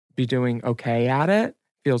 be doing okay at it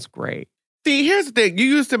feels great. See, here's the thing. You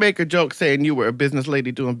used to make a joke saying you were a business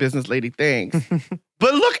lady doing business lady things.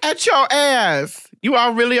 But look at your ass. You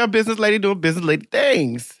are really a business lady doing business lady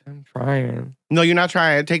things. I'm trying. No, you're not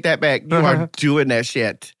trying. Take that back. You are doing that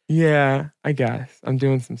shit. Yeah, I guess. I'm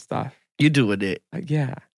doing some stuff. You're doing it.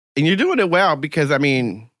 Yeah. And you're doing it well because, I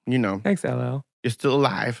mean, you know. Thanks, LL. You're still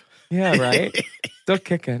alive. Yeah, right? Still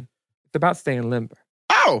kicking. It's about staying limber.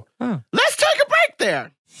 Oh, let's take a break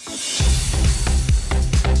there.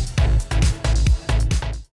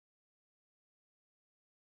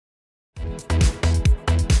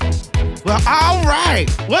 Well, all right.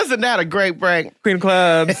 Wasn't that a great break? Queen of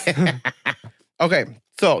Clubs. Okay,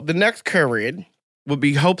 so the next card will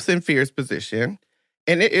be Hopes and Fears position,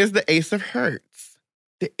 and it is the Ace of Hearts.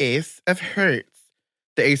 The Ace of Hearts.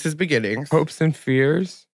 The Ace is beginnings. Hopes and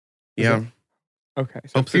fears? Yeah. Okay,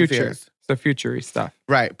 so Hopes future. and fears. So future-y stuff.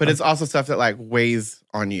 Right, but it's also stuff that like weighs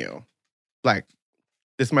on you. Like,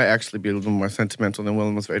 this might actually be a little more sentimental than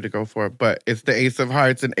Willem was ready to go for, but it's the Ace of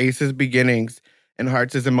Hearts, and Ace is beginnings, and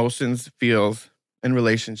Hearts is emotions, feels, and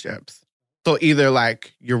relationships. So either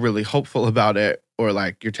like you're really hopeful about it or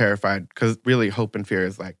like you're terrified, because really hope and fear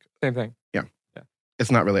is like... Same thing. Yeah.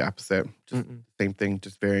 It's not really opposite. Just same thing,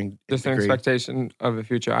 just varying Just an expectation of the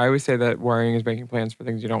future. I always say that worrying is making plans for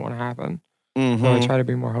things you don't want to happen. Mm-hmm. So I try to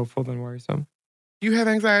be more hopeful than worrisome. You have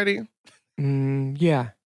anxiety? Yeah,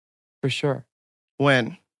 for sure.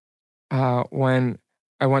 When? When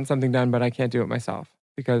I want something done, but I can't do it myself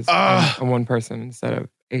because I'm one person instead of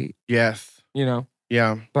 8. Yes. You know?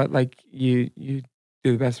 Yeah. But like you do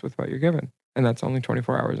the best with what you're given. And that's only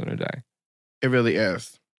 24 hours in a day. It really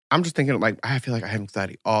is. I'm just thinking like, I feel like I have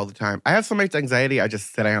anxiety all the time. I have so much anxiety, I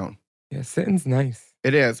just sit down. Yeah, sitting's nice.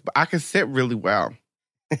 It is, but I can sit really well.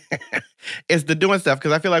 It's the doing stuff,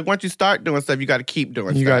 because I feel like once you start doing stuff, you got to keep doing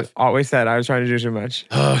stuff. You guys always said I was trying to do too much.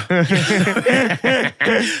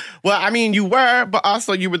 Well, I mean, you were, but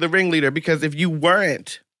also you were the ringleader, because if you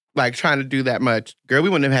weren't like trying to do that much, girl, we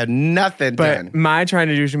wouldn't have had nothing done. But my trying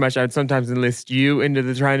to do too much, I'd sometimes enlist you into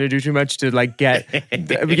the trying to do too much to like get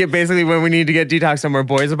basically when we need to get detox somewhere.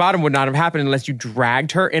 Boys Bottom would not have happened unless you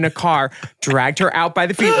dragged her in a car, dragged her out by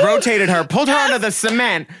the feet, rotated her, pulled her onto the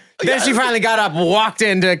cement. Then she finally got up, walked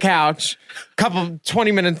into a couch. Couple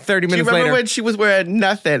 20 minutes, 30 minutes later. Do you remember when she was wearing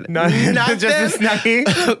nothing? Nothing. Just a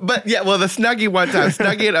Snuggie? But yeah, well, the Snuggie one time,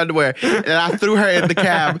 Snuggie in underwear. And I threw her in the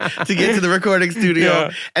cab to get to the recording studio.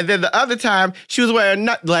 Yeah. And then the other time, she was wearing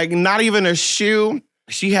not even a shoe.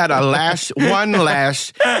 She had a one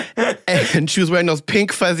lash, and she was wearing those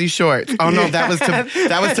pink fuzzy shorts. Oh no, that was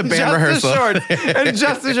to band rehearsal.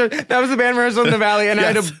 Just the short. That was the band rehearsal in the Valley, and yes.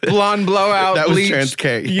 I had a blonde blowout. That bleach. was Trans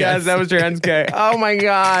K. Yes, that was Trans K. Oh my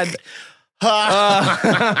God.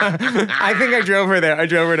 I think I drove her there. I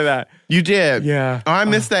drove her to that. You did? Yeah. Oh, I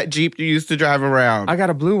miss that Jeep you used to drive around. I got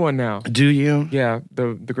a blue one now. Do you? Yeah,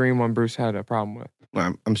 the green one Bruce had a problem with.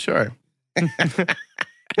 Well, I'm sure.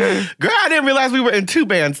 Girl, I didn't realize we were in 2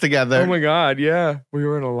 bands together. Oh my God, yeah. We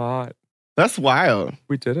were in a lot. That's wild.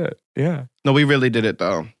 We did it, yeah. No, we really did it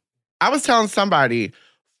though. I was telling somebody,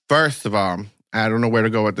 first of all, I don't know where to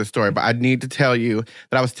go with this story, but I need to tell you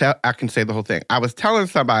that I can say the whole thing. I was telling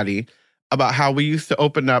somebody about how we used to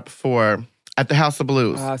open up at the House of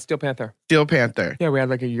Blues. Steel Panther. Steel Panther. Yeah, we had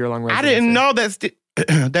like a year-long residency. I didn't know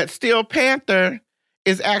that Steel Panther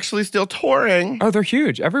is actually still touring. Oh, they're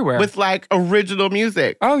huge everywhere. With like original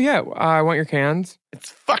music. Oh yeah, I Want Your Cans. It's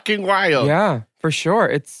fucking wild. Yeah, for sure.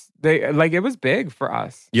 It was big for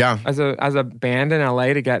us. Yeah. As a band in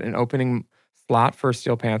LA to get an opening slot for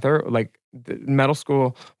Steel Panther, like the metal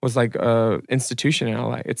school was like a institution in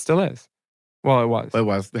LA. It still is. Well, it was. It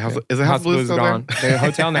was. Is the House of Blues still gone? They're a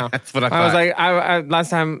hotel now. That's what I thought. I was like, last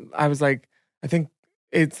time I was like, I think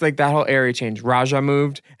it's like that whole area changed. Raja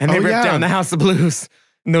moved, and they ripped down the House of Blues.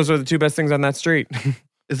 And those are the 2 best things on that street.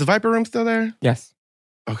 Is the Viper Room still there? Yes.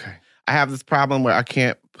 Okay. I have this problem where I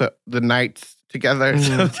can't put the nights together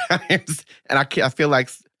sometimes, and I feel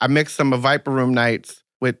like I mix some of Viper Room nights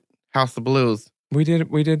with House of Blues. We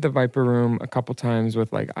did the Viper Room a couple times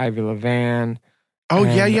with like Ivy Levan. Oh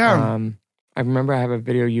yeah. I remember I have a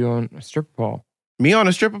video you on a stripper pole. Me on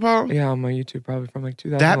a stripper pole? Yeah, on my YouTube, probably from like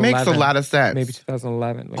 2011. That makes a lot of sense. Maybe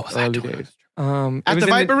 2011, like early days. At the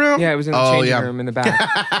Viper Room? Yeah, it was in the changing room in the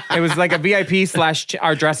back. It was like a VIP /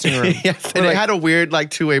 our dressing room. Yes, and it had a weird like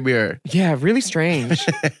 2-way mirror. Yeah, really strange.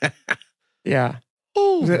 Yeah.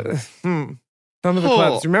 Some of the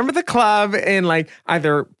clubs. Remember the club in like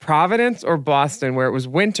either Providence or Boston where it was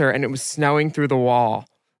winter and it was snowing through the wall?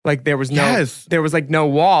 Like there was like no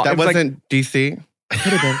wall. That wasn't like, DC? Could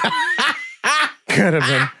have been. Could have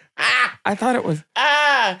been. I thought it was.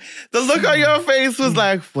 The look on your face was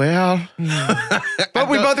like, well. But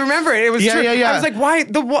we both remember it. It was true. I was like, why?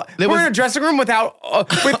 We're in a dressing room with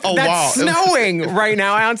that's snowing right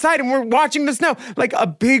now outside, and we're watching the snow. Like a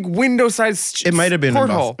big window-sized It might have been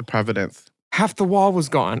porthole. in Providence. Half the wall was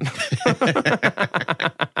gone.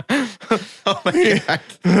 Oh my God.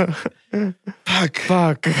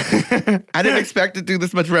 Fuck. I didn't expect to do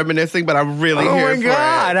this much reminiscing, but I'm really here for it. Oh my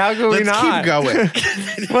God. How could we not? Let's keep going.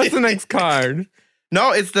 What's the next card?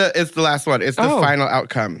 No, it's the last one. It's the final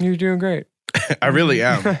outcome. You're doing great. I really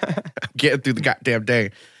am. I'm getting through the goddamn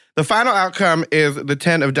day. The final outcome is the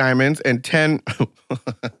 10 of diamonds, and 10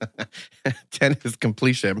 is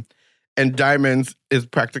completion. And diamonds is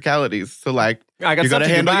practicalities. So like, I got you gotta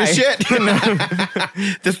handle your shit.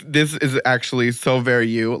 This is actually so very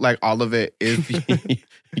you. Like all of it is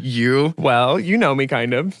you. Well, you know me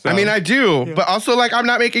kind of. So. I mean, I do. Yeah. But also like, I'm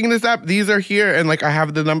not making this up. These are here. And like, I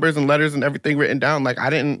have the numbers and letters and everything written down. Like I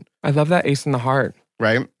love that ace in the heart.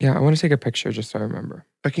 Right? Yeah, I want to take a picture just so I remember.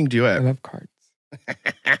 Fucking do it. I love cards.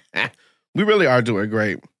 We really are doing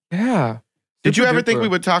great. Yeah. Did you ever think we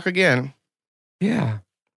would talk again? Yeah.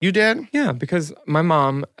 You did? Yeah, because my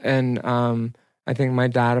mom and I think my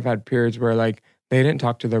dad have had periods where like they didn't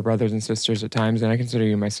talk to their brothers and sisters at times, and I consider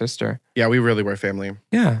you my sister. Yeah, we really were family.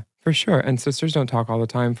 Yeah, for sure. And sisters don't talk all the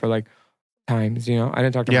time for like times, you know. I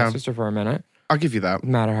didn't talk to my sister for a minute. I'll give you that.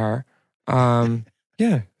 Mad at her.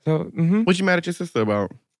 Yeah. So What'd you mad at your sister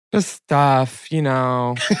about? Just stuff, you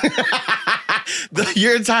know.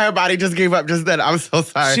 Your entire body just gave up just then. I'm so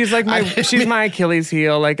sorry. She's like she's my Achilles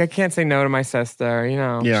heel. Like I can't say no to my sister, you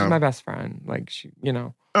know. Yeah. She's my best friend. Like she, you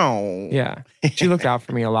know. Oh. Yeah. She looked out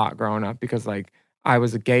for me a lot growing up because like I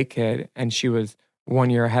was a gay kid and she was 1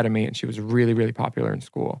 year ahead of me and she was really, really popular in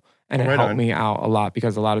school. And it helped me out a lot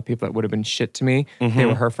because a lot of people that would have been shit to me, they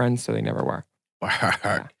were her friends, so they never were.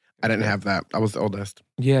 Yeah. I didn't have that. I was the oldest.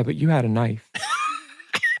 Yeah, but you had a knife.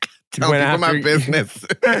 Tell people my business.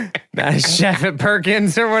 That chef at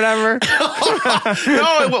Perkins or whatever.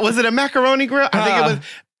 No, was it a macaroni grill? I think it was.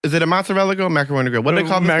 Is it a mozzarella grill? Macaroni grill. What do they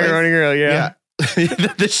call it? Macaroni grill, yeah.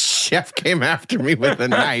 The chef came after me with a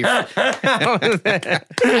knife. I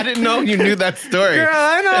didn't know you knew that story. Girl,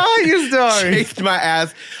 I know all your stories. Chased my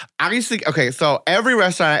ass. I used to, okay, so every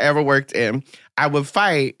restaurant I ever worked in, I would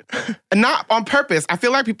fight, not on purpose. I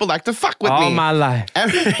feel like people like to fuck with me. All my life.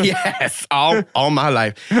 Yes, all my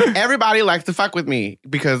life. Everybody likes to fuck with me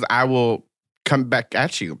because I will come back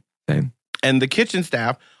at you. Same. And the kitchen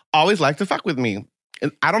staff always like to fuck with me.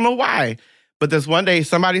 And I don't know why. But this one day,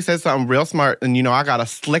 somebody said something real smart, and you know, I got a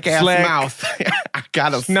slick-ass mouth. I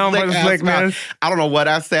got a slick-ass mouth. I don't know what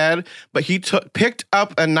I said, but he picked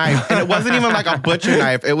up a knife, and it wasn't even like a butcher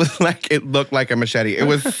knife. It was like, it looked like a machete. It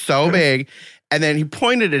was so big. And then he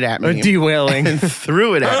pointed it at me. Derailing. And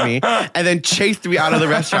threw it at me, and then chased me out of the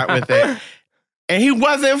restaurant with it. And he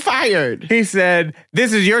wasn't fired. He said,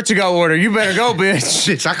 "This is your to-go order. You better go, bitch."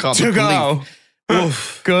 Bitch, I called the police.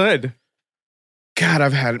 Oof. Good. God,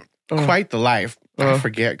 I've had quite the life. I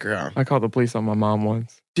forget, girl. I called the police on my mom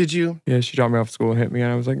once. Did you? Yeah, she dropped me off at school and hit me. And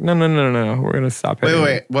I was like, no. We're going to stop hitting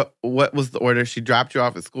Wait. What was the order? She dropped you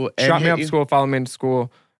off at school and She dropped me off at school, followed me into school.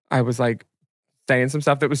 I was like saying some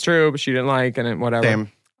stuff that was true, but she didn't like, and whatever. Same.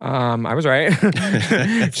 I was right.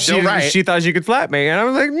 Still right. She thought she could slap me. And I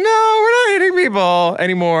was like, no, we're not hitting people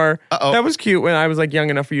anymore. Uh-oh. That was cute when I was like young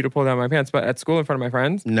enough for you to pull down my pants. But at school in front of my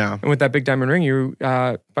friends. No. And with that big diamond ring,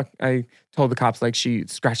 I told the cops like she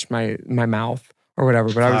scratched my mouth or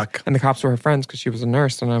whatever. But and the cops were her friends because she was a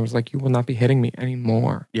nurse. And I was like, you will not be hitting me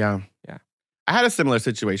anymore. Yeah. I had a similar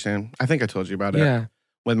situation. I think I told you about it. Yeah.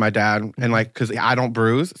 With my dad. And like, because I don't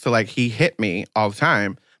bruise. So like he hit me all the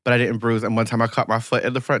time. But I didn't bruise. And one time I cut my foot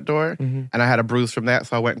at the front door. And I had a bruise from that.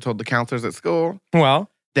 So I went and told the counselors at school. Well.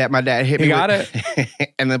 That my dad hit me. He got it.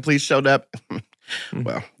 And the police showed up.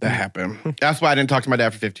 Well, that happened. That's why I didn't talk to my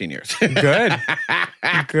dad for 15 years. Good.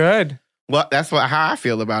 Good. Well, that's how I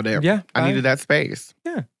feel about it. Yeah. I needed that space.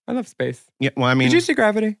 Yeah. I love space. Yeah. Well, I mean. Did you see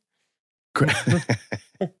Gravity?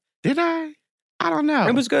 Did I? I don't know.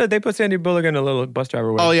 It was good. They put Sandy Bullock in a little bus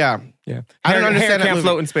driver with. Oh, yeah. Yeah. I don't understand hair can't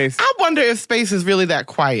float in space. I wonder if space is really that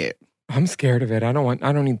quiet. I'm scared of it. I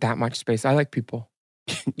don't need that much space. I like people.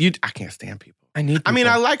 I can't stand people. I need people. I mean,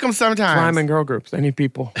 I like them sometimes. I'm in girl groups. I need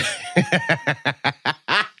people.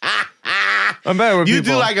 I'm better with people. You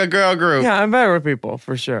do like a girl group. Yeah, I'm better with people,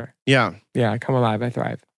 for sure. Yeah. Yeah, I come alive. I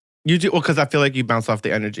thrive. You do? Well, because I feel like you bounce off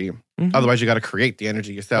the energy. Otherwise, you got to create the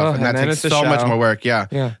energy yourself. And that takes so much more work. Yeah.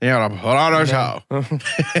 You got to put on a show.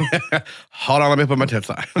 Hold on, let me put my tits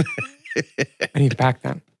on. I need to pack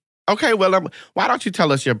them. Okay, well, why don't you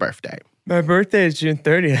tell us your birthday? My birthday is June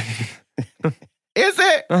 30th. Is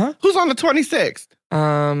it? Uh-huh. Who's on the 26th?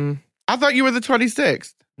 I thought you were the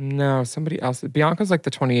 26th. No, somebody else. Bianca's like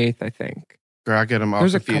the 28th, I think. Girl, I get them all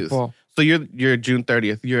There's confused. A couple. So you're June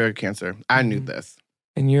 30th. You're a Cancer. I knew this.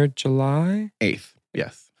 And you're July 8th.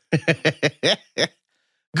 Yes. Good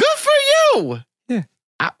for you. Yeah.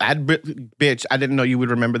 Bitch, I didn't know you would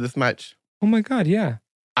remember this much. Oh my God, yeah.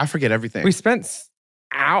 I forget everything. We spent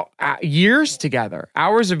years together,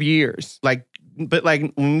 hours of years. But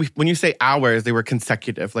when you say hours, they were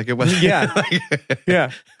consecutive. Like it was. Yeah.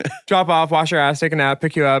 Yeah. Drop off, wash your ass, take a nap,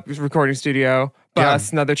 pick you up, recording studio,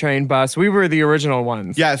 bus, another train, bus. We were the original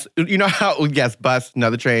ones. Yes. You know how, yes, bus,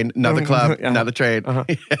 another train, another club, another train. Uh-huh.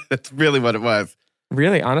 Yeah, that's really what it was.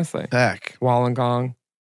 Really, honestly. Heck. Wollongong.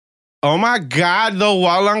 Oh my God, the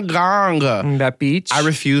Wollongong. That beach. I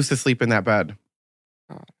refuse to sleep in that bed.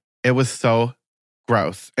 God. It was so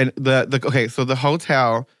gross. And so the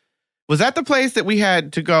hotel, was that the place that we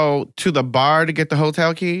had to go to the bar to get the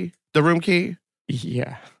hotel key, the room key?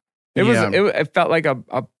 Yeah. It felt like a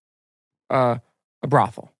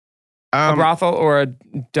brothel. A brothel or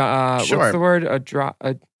what's the word?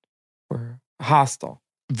 Or a hostel.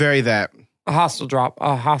 Very that. A hostel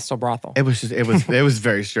brothel. It was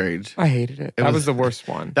very strange. I hated it. That was the worst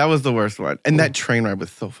one. That was the worst one. And that train ride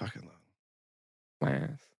was so fucking long. My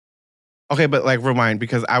ass. Okay, but rewind,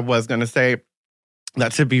 because I was going to say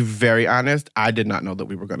that, to be very honest, I did not know that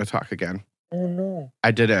we were going to talk again. Oh, no.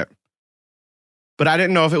 I didn't. But I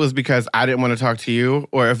didn't know if it was because I didn't want to talk to you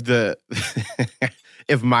or if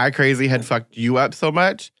if my crazy had fucked you up so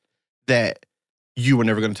much that you were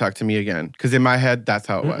never going to talk to me again. Because in my head, that's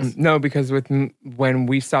how it was. No, because when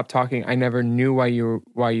we stopped talking, I never knew why you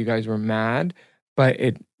guys were mad, but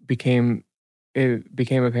it became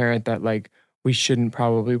apparent that we shouldn't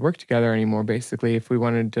probably work together anymore. Basically, if we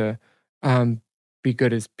wanted to be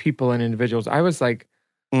good as people and individuals, I was I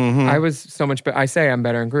was so much. But I say I'm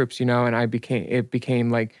better in groups, and it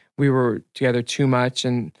became like we were together too much,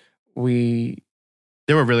 and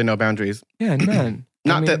there were really no boundaries. Yeah, none.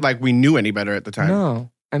 Not that we knew any better at the time. No,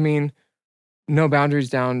 no boundaries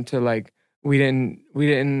down to we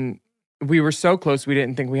were so close. We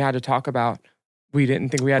didn't think we had to talk about. We didn't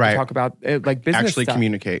think we had to talk about it, business actually stuff.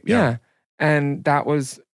 Communicate. Yeah. And that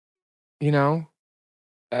was,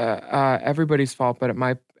 everybody's fault. But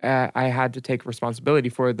I had to take responsibility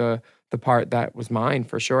for the part that was mine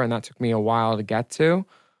for sure, and that took me a while to get to.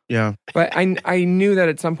 Yeah. But I knew that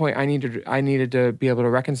at some point I needed to be able to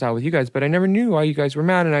reconcile with you guys, but I never knew why you guys were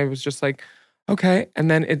mad, and I was just like, okay.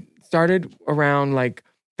 And then it started around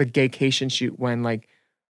the gaycation shoot when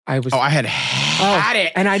I was. Oh, I had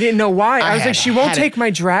it. And I didn't know why. I was like, she won't take my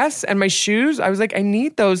dress and my shoes. I was like, I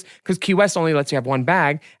need those because Key West only lets you have one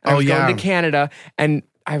bag. And I was going to Canada, and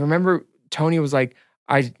I remember Tony was like,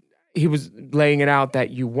 he was laying it out that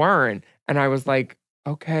you weren't, and I was like,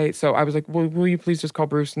 okay. So I was like, well, will you please just call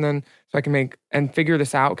Bruce and then so I can figure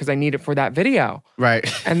this out because I need it for that video.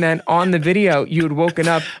 Right. And then on the video, you had woken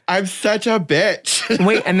up. I'm such a bitch.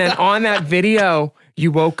 Wait, and then on that video,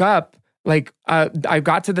 you woke up. I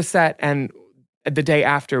got to the set and the day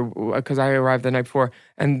after, because I arrived the night before,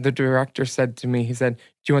 and the director said to me, he said, do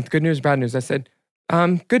you want the good news or bad news? I said,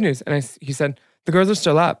 good news. And he said, the girls are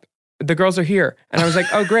still up. The girls are here. And I was like,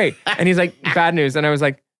 oh, great. And he's like, bad news. And I was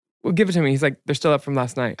like, well, give it to me. He's like, they're still up from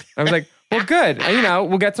last night. I was like, well, good.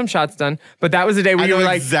 We'll get some shots done. But that was the day where you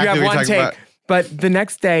were exactly you have one take. About. But the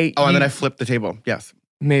next day. Oh, and then I flipped the table. Yes.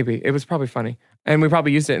 Maybe. It was probably funny. And we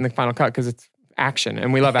probably used it in the final cut because it's action.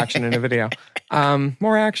 And we love action in a video.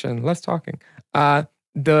 More action, less talking.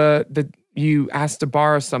 You asked to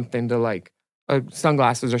borrow something to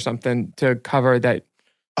sunglasses or something to cover that.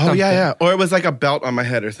 Oh, something. Yeah. Or it was like a belt on my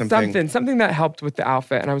head or something. Something that helped with the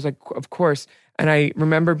outfit. And I was like, of course. And I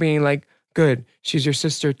remember being like, good, she's your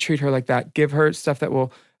sister, treat her like that. Give her stuff that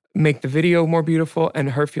will make the video more beautiful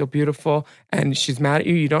and her feel beautiful. And she's mad at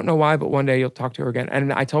you. You don't know why, but one day you'll talk to her again.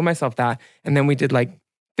 And I told myself that. And then we did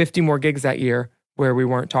 50 more gigs that year where we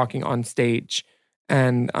weren't talking on stage.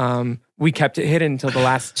 And we kept it hidden until the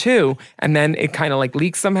last two. And then it kind of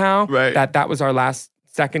leaked somehow. Right. That was our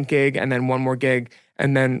second gig and then one more gig.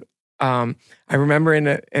 And then I remember in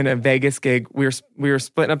a Vegas gig, we were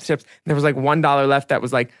splitting up the chips. And there was $1 left that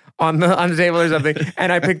was on the table or something,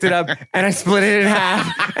 and I picked it up and I split it in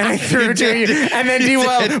half and I threw it to you. And then D,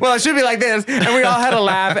 well, it should be like this. And we all had a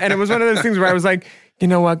laugh, and it was one of those things where I was like, you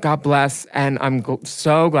know what, God bless, and I'm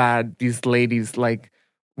so glad these ladies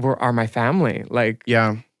are my family.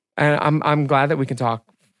 Yeah, and I'm glad that we can talk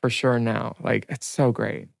for sure now. It's so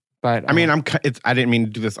great. But I mean, I didn't mean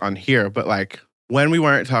to do this on here, but when we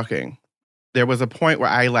weren't talking, there was a point where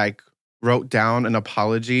I wrote down an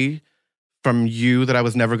apology from you that I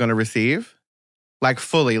was never going to receive. Like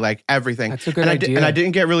fully, like everything. That's a good idea. And I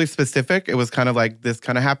didn't get really specific. It was kind of like, this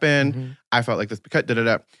kind of happened. Mm-hmm. I felt like this because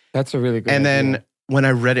da-da-da. That's a really good idea. And then when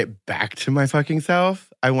I read it back to my fucking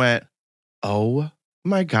self, I went, oh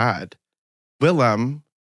my God. Willem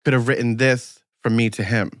could have written this from me to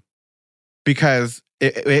him. Because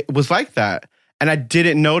it was like that. And I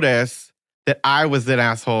didn't notice that I was an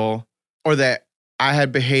asshole or that I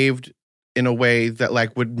had behaved in a way that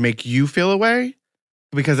like would make you feel a way.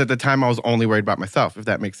 Because at the time I was only worried about myself, if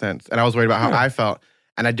that makes sense. And I was worried about how I felt.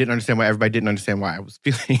 And I didn't understand why everybody didn't understand why I was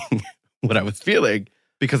feeling what I was feeling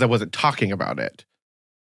because I wasn't talking about it.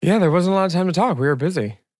 Yeah, there wasn't a lot of time to talk. We were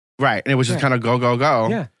busy. Right. And it was just kind of go, go, go.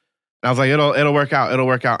 Yeah. And I was like, it'll work out. It'll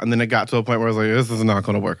work out. And then it got to a point where I was like, this is not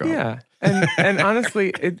going to work out. Yeah. And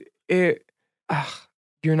honestly,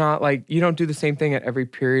 you're not like, you don't do the same thing at every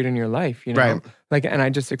period in your life, you know? Right. Like, and I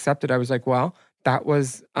just accepted. I was like, well, that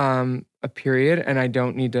was a period and I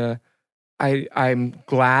don't need to, I'm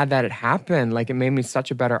glad that it happened. Like it made me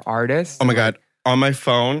such a better artist. Oh my God. On my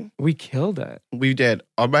phone. We killed it. We did.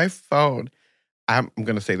 On my phone. I'm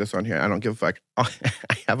going to say this on here. I don't give a fuck. I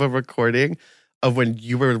have a recording of when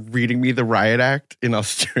you were reading me the Riot Act in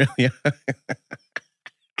Australia.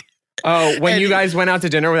 Oh, when you guys went out to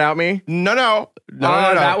dinner without me? No.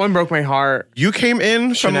 That one broke my heart. You came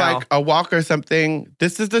in from like a walk or something.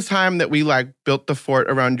 This is the time that we like built the fort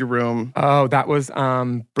around your room. Oh, that was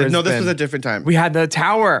Brisbane. No, this was a different time. We had the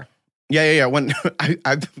tower. Yeah. When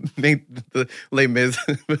I made the Les Mis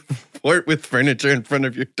fort with furniture in front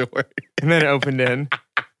of your door. And then it opened in.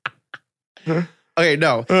 Okay,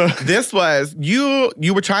 no. This was, you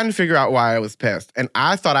were trying to figure out why I was pissed. And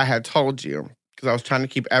I thought I had told you. Because I was trying to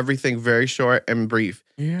keep everything very short and brief.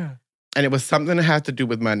 Yeah. And it was something that had to do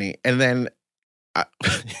with money. And then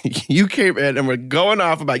you came in and were going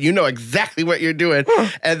off about, you know exactly what you're doing.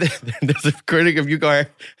 And then there's a critic of you going,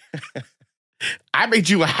 I made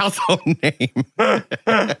you a household name.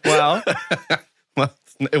 Well,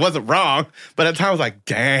 it wasn't wrong. But at the time I was like,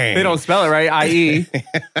 dang. They don't spell it right. I-E.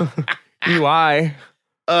 E-Y.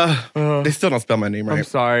 They still don't spell my name right. I'm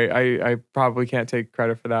sorry. I probably can't take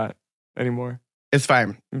credit for that anymore. It's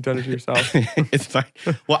fine. You've done it to yourself. It's fine.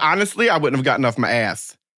 Well, honestly, I wouldn't have gotten off my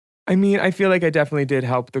ass. I mean, I feel like I definitely did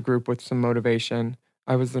help the group with some motivation.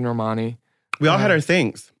 I was the Normani. We all had our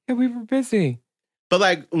things. Yeah, we were busy. But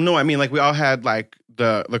like, no, I mean, like we all had like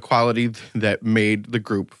the quality that made the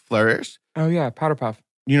group flourish. Oh yeah, Powder Puff.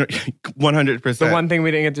 You know, 100%. The one thing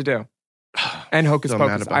we didn't get to do. And Hocus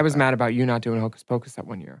Pocus. I was mad about you not doing Hocus Pocus that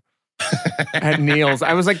one year. At Neil's.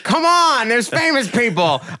 I was like, come on, there's famous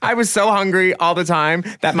people. I was so hungry all the time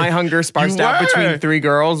that my hunger sparsed out between three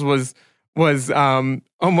girls was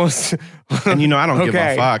almost. And you know, I don't give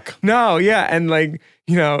a fuck. No, yeah. And like,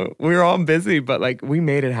 you know, we were all busy, but like we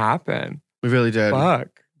made it happen. We really did.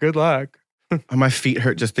 Fuck. Good luck. My feet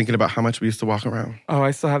hurt just thinking about how much we used to walk around. Oh, I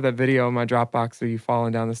still have that video in my Dropbox of you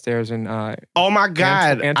falling down the stairs and oh my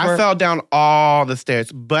God. I fell down all the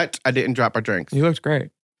stairs, but I didn't drop our drinks. You looked great.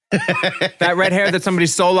 That red hair that somebody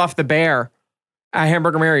stole off the bear at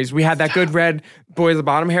Hamburger Mary's. We had that good red Boys at the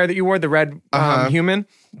Bottom hair that you wore, the red human.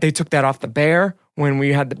 They took that off the bear when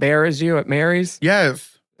we had the bear as you at Mary's.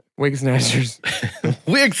 Yes. Wig snatchers.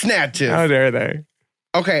 Wig snatchers. How dare they?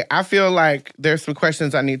 Okay, I feel like there's some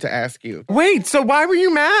questions I need to ask you. Wait, so why were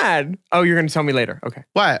you mad? Oh, you're going to tell me later. Okay.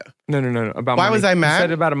 What? No. About why money. was I mad? You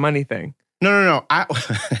said about a money thing. No. I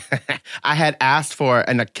had asked for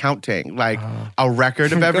an accounting, like a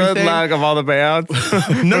record of everything. Good luck of all the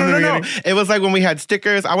payouts. No. It was like when we had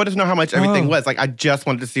stickers, I wanted to know how much everything was. Like I just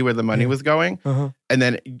wanted to see where the money was going. And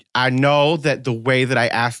then I know that the way that I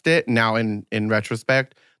asked it, now in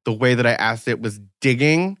retrospect, the way that I asked it was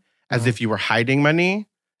digging as if you were hiding money.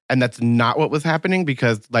 And that's not what was happening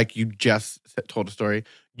because like you just told a story.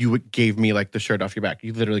 You gave me like the shirt off your back.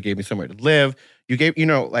 You literally gave me somewhere to live. You gave, you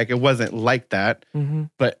know, like it wasn't like that.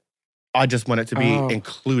 But I just want it to be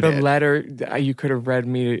included. The letter, you could have read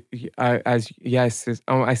me as yes.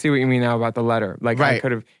 I see what you mean now about the letter. Like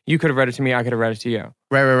you could have read it to me. I could have read it to you.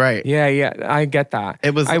 Right. Yeah. I get that.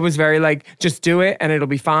 I was very like, just do it and it'll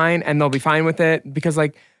be fine and they'll be fine with it because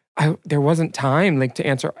like, there wasn't time like to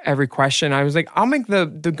answer every question. I was like, I'll make the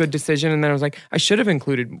good decision. And then I was like, I should have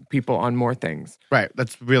included people on more things. Right.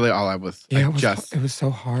 That's really all I was. Yeah, it was so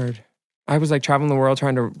hard. I was like traveling the world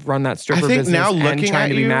trying to run that stripper business now and trying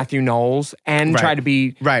to be Matthew Knowles and try to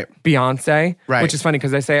be Beyonce. Right. Which is funny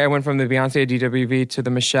because they say I went from the Beyonce of DWV to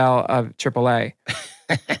the Michelle of AAA.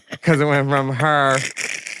 Because it went from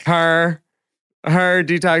her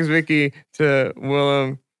Detox Vicky to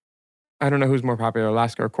Willem. I don't know who's more popular,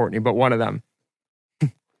 Alaska or Courtney, but one of them.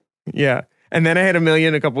 Yeah. And then I hit 1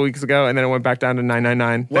 million a couple weeks ago, and then it went back down to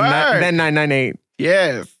 999. Then 998.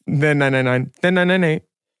 Yes. Then 999. Then 998.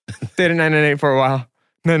 Stayed at 998 for a while.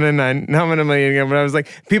 999. Now I'm at $1 million again. But I was like,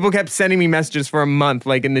 people kept sending me messages for a month,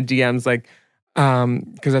 like in the DMs, like,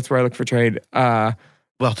 because that's where I look for trade. Well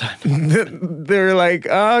done. They were like,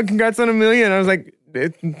 oh, congrats on $1 million. I was like,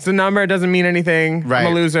 it's a number. It doesn't mean anything. Right.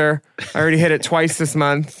 I'm a loser. I already hit it twice this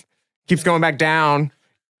month. Keeps going back down.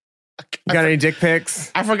 You got any dick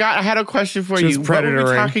pics? I forgot. I had a question for you. What were we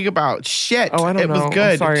talking about? Shit. Oh, I don't know. It was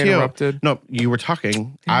good. I'm sorry I interrupted. No, you were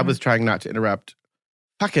talking. Damn. I was trying not to interrupt.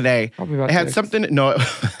 Fucking A. It had something. No.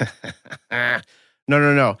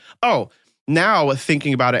 No. Oh, now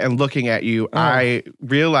thinking about it and looking at you, I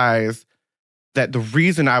realized that the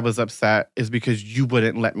reason I was upset is because you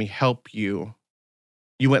wouldn't let me help you.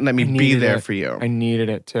 You wouldn't let me be there for you. I needed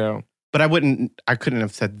it too. But I couldn't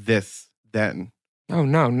have said this then. Oh,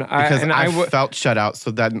 no. Because I felt shut out,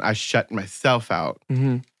 so then I shut myself out,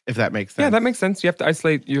 if that makes sense. Yeah, that makes sense. You have to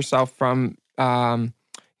isolate yourself from,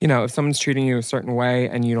 if someone's treating you a certain way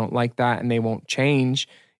and you don't like that and they won't change,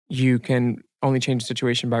 you can only change the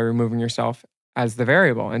situation by removing yourself as the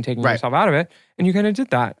variable and taking yourself out of it. And you kind of did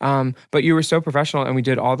that. But you were so professional and we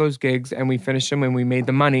did all those gigs and we finished them and we made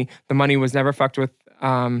the money. The money was never fucked with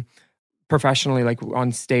professionally, like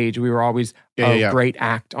on stage. We were always a great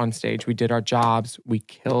act on stage. We did our jobs. We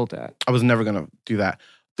killed it. I was never going to do that.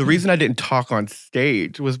 The reason I didn't talk on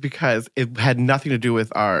stage was because it had nothing to do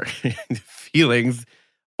with our feelings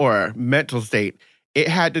or mental state. It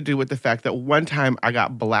had to do with the fact that one time I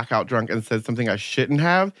got blackout drunk and said something I shouldn't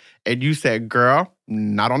have. And you said, girl,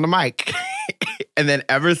 not on the mic. And then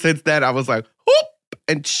ever since then, I was like, whoop,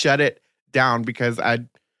 and shut it down because I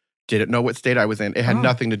didn't know what state I was in. It had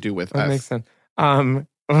nothing to do with us. That makes sense.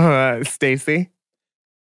 Stacey.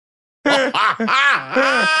 You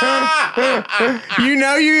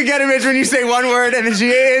know you get a bitch when you say one word and then she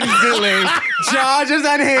instantly jaw just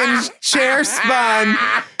unhinged, chair spun.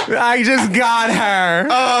 I just got her.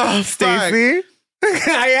 Oh, Stacey.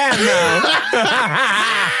 I am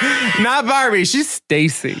though. Not Barbie. She's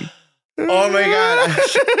Stacey. Oh my God.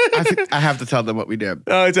 I have to tell them what we did.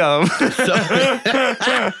 Oh, tell them.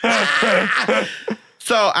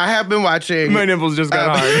 So I have been watching. My nipples just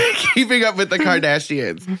got hard. Keeping Up with the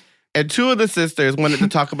Kardashians. And two of the sisters wanted to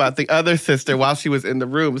talk about the other sister while she was in the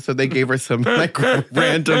room. So they gave her some like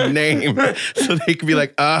random name. So they could be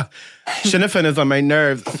like, Shinafin is on my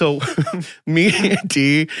nerves. So me and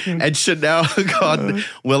Dee and Chanel called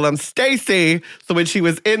Willem Stacey. So when she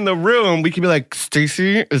was in the room, we could be like,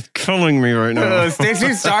 Stacey is killing me right now. Stacey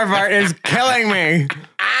Starvart is killing me.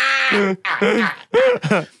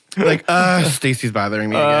 Like, Stacey's bothering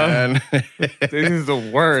me again. This is the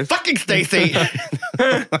worst. Fucking Stacey.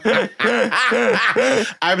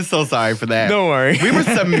 I'm so sorry for that. Don't worry. We were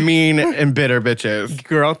some mean and bitter bitches.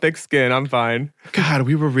 Girl, thick skin. I'm fine. God,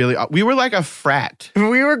 we were like a frat.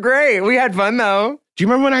 We were great. We had fun though. Do you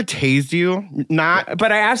remember when I tased you? Not.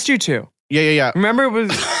 But I asked you to. Yeah. Remember we were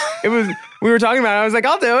talking about it. I was like,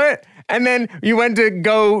 I'll do it. And then you went to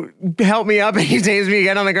go help me up and you tased me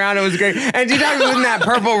again on the ground. It was great. And you talked was in that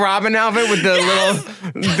purple Robin outfit with the little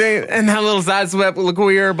thing and that little side swept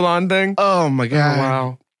queer blonde thing. Oh my God. Oh,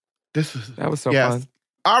 wow. That was so fun.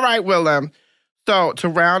 All right, well, so to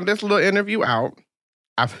round this little interview out,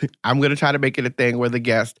 I'm going to try to make it a thing where the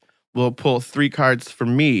guest will pull 3 cards for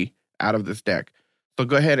me out of this deck. So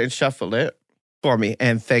go ahead and shuffle it for me.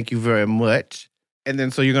 And thank you very much. And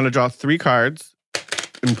then so you're going to draw 3 cards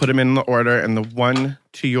and put them in the order. And the one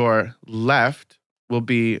to your left will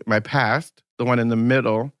be my past. The one in the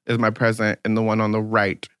middle is my present. And the one on the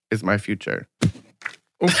right is my future.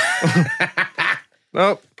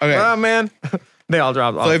 Oh, okay. Oh, man. They all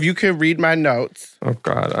dropped off. So if you could read my notes. Oh,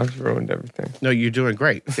 God. I've ruined everything. No, you're doing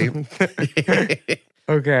great. See?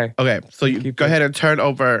 Okay. Okay. So you go ahead and turn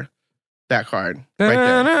over that card right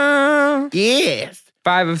there. Yes.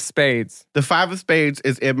 5 of spades. The 5 of spades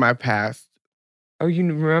is in my past. Oh, you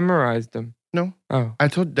memorized them? No. Oh. I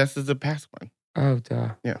told this is the past one. Oh, duh.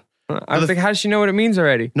 Yeah. I was like, how does she know what it means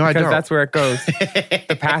already? No, I don't. Because that's where it goes.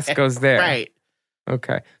 The past goes there. Right.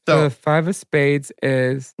 Okay. So the 5 of spades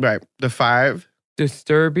is... Right. The 5.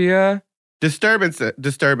 Disturbia. Disturbance,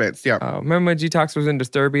 yeah. Oh, remember when G-Tox was in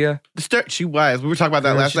Disturbia? She was. We were talking about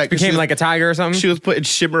that last night. Became like a tiger or something? She was putting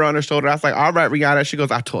shimmer on her shoulder. I was like, all right, Rihanna. She goes,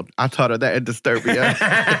 I taught her that in Disturbia.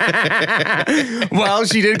 Well,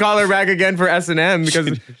 she did call her back again for S&M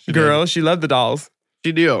because, she loved the dolls.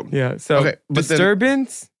 She did. Yeah, so okay,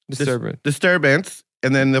 Disturbance. Disturbance.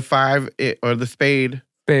 And then the 5, or the spade.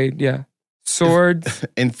 Spade, yeah. Swords.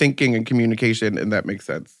 And thinking and communication, and that makes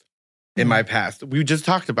sense. In my past. We just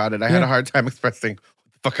talked about it. I had a hard time expressing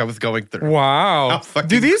what the fuck I was going through. Wow.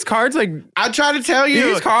 Do these cards like... I'm trying to tell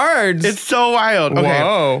you. These cards. It's so wild. Okay.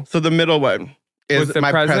 Whoa. So the middle one is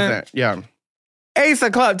my present. Yeah. Ace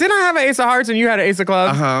of Clubs. Didn't I have an Ace of Hearts and you had an Ace of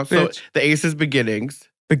Clubs? So the Ace is beginnings.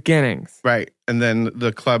 Beginnings. Right. And then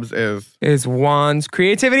the clubs is wands,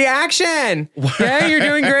 creativity, action. Yeah, you're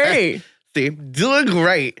doing great. See, doing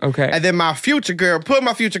great. Okay. And then my future girl, put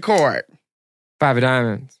my future card. 5 of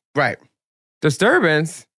diamonds. Right.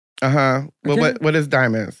 Disturbance. Well, what is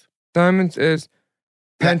diamonds? Diamonds is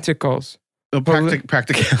pentacles.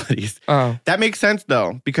 Practicalities. Oh. That makes sense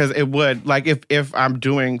though, because it would, like if I'm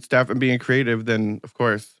doing stuff and being creative, then of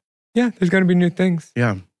course. Yeah, there's going to be new things.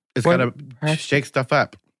 Yeah. It's got to shake stuff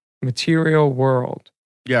up. Material world.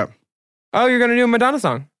 Yeah. Oh, you're going to do a Madonna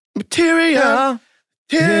song. Material.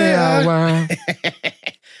 Yeah. Wow.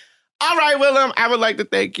 All right, Willem, I would like to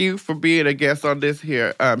thank you for being a guest on this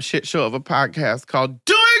here shit show of a podcast called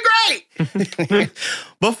Doing Great.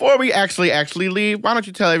 Before we actually leave, why don't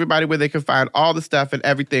you tell everybody where they can find all the stuff and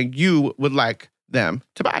everything you would like them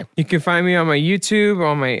to buy? You can find me on my YouTube,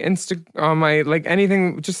 on my on my, like,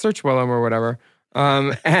 anything. Just search Willem or whatever.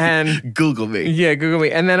 And Google me. Yeah, Google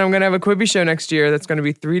me. And then I'm going to have a Quibi show next year that's going to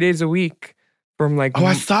be 3 days a week from like... Oh,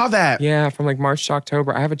 I saw that. Yeah, from like March to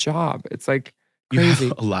October. I have a job. It's like crazy. You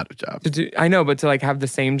have a lot of jobs. I know, but to like have the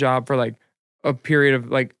same job for like a period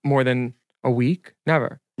of like more than a week?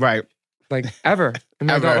 Never. Right. Like ever in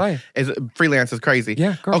my adult life. Freelance is crazy.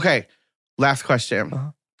 Yeah, girl. Okay, last question.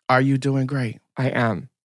 Are you doing great? I am.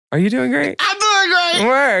 Are you doing great? I'm doing great.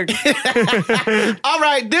 Work. All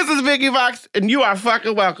right, this is Vicky Vox, and you are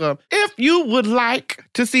fucking welcome. If you would like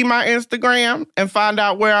to see my Instagram and find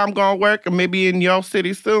out where I'm going to work, and maybe in your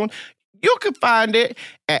city soon, you can find it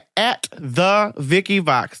at the Vicky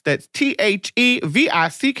Vox. That's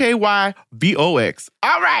TheVickyVox.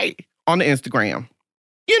 All right, on the Instagram.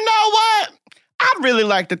 You know what? I'd really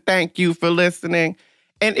like to thank you for listening.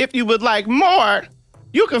 And if you would like more,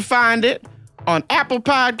 you can find it on Apple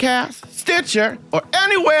Podcasts, Stitcher, or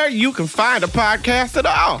anywhere you can find a podcast at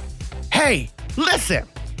all. Hey, listen,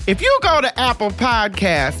 if you go to Apple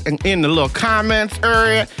Podcasts and in the little comments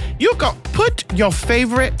area, you go put your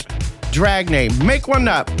favorite drag name. Make one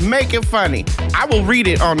up. Make it funny. I will read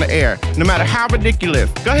it on the air, no matter how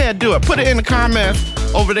ridiculous. Go ahead, do it. Put it in the comments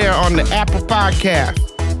over there on the Apple Podcast.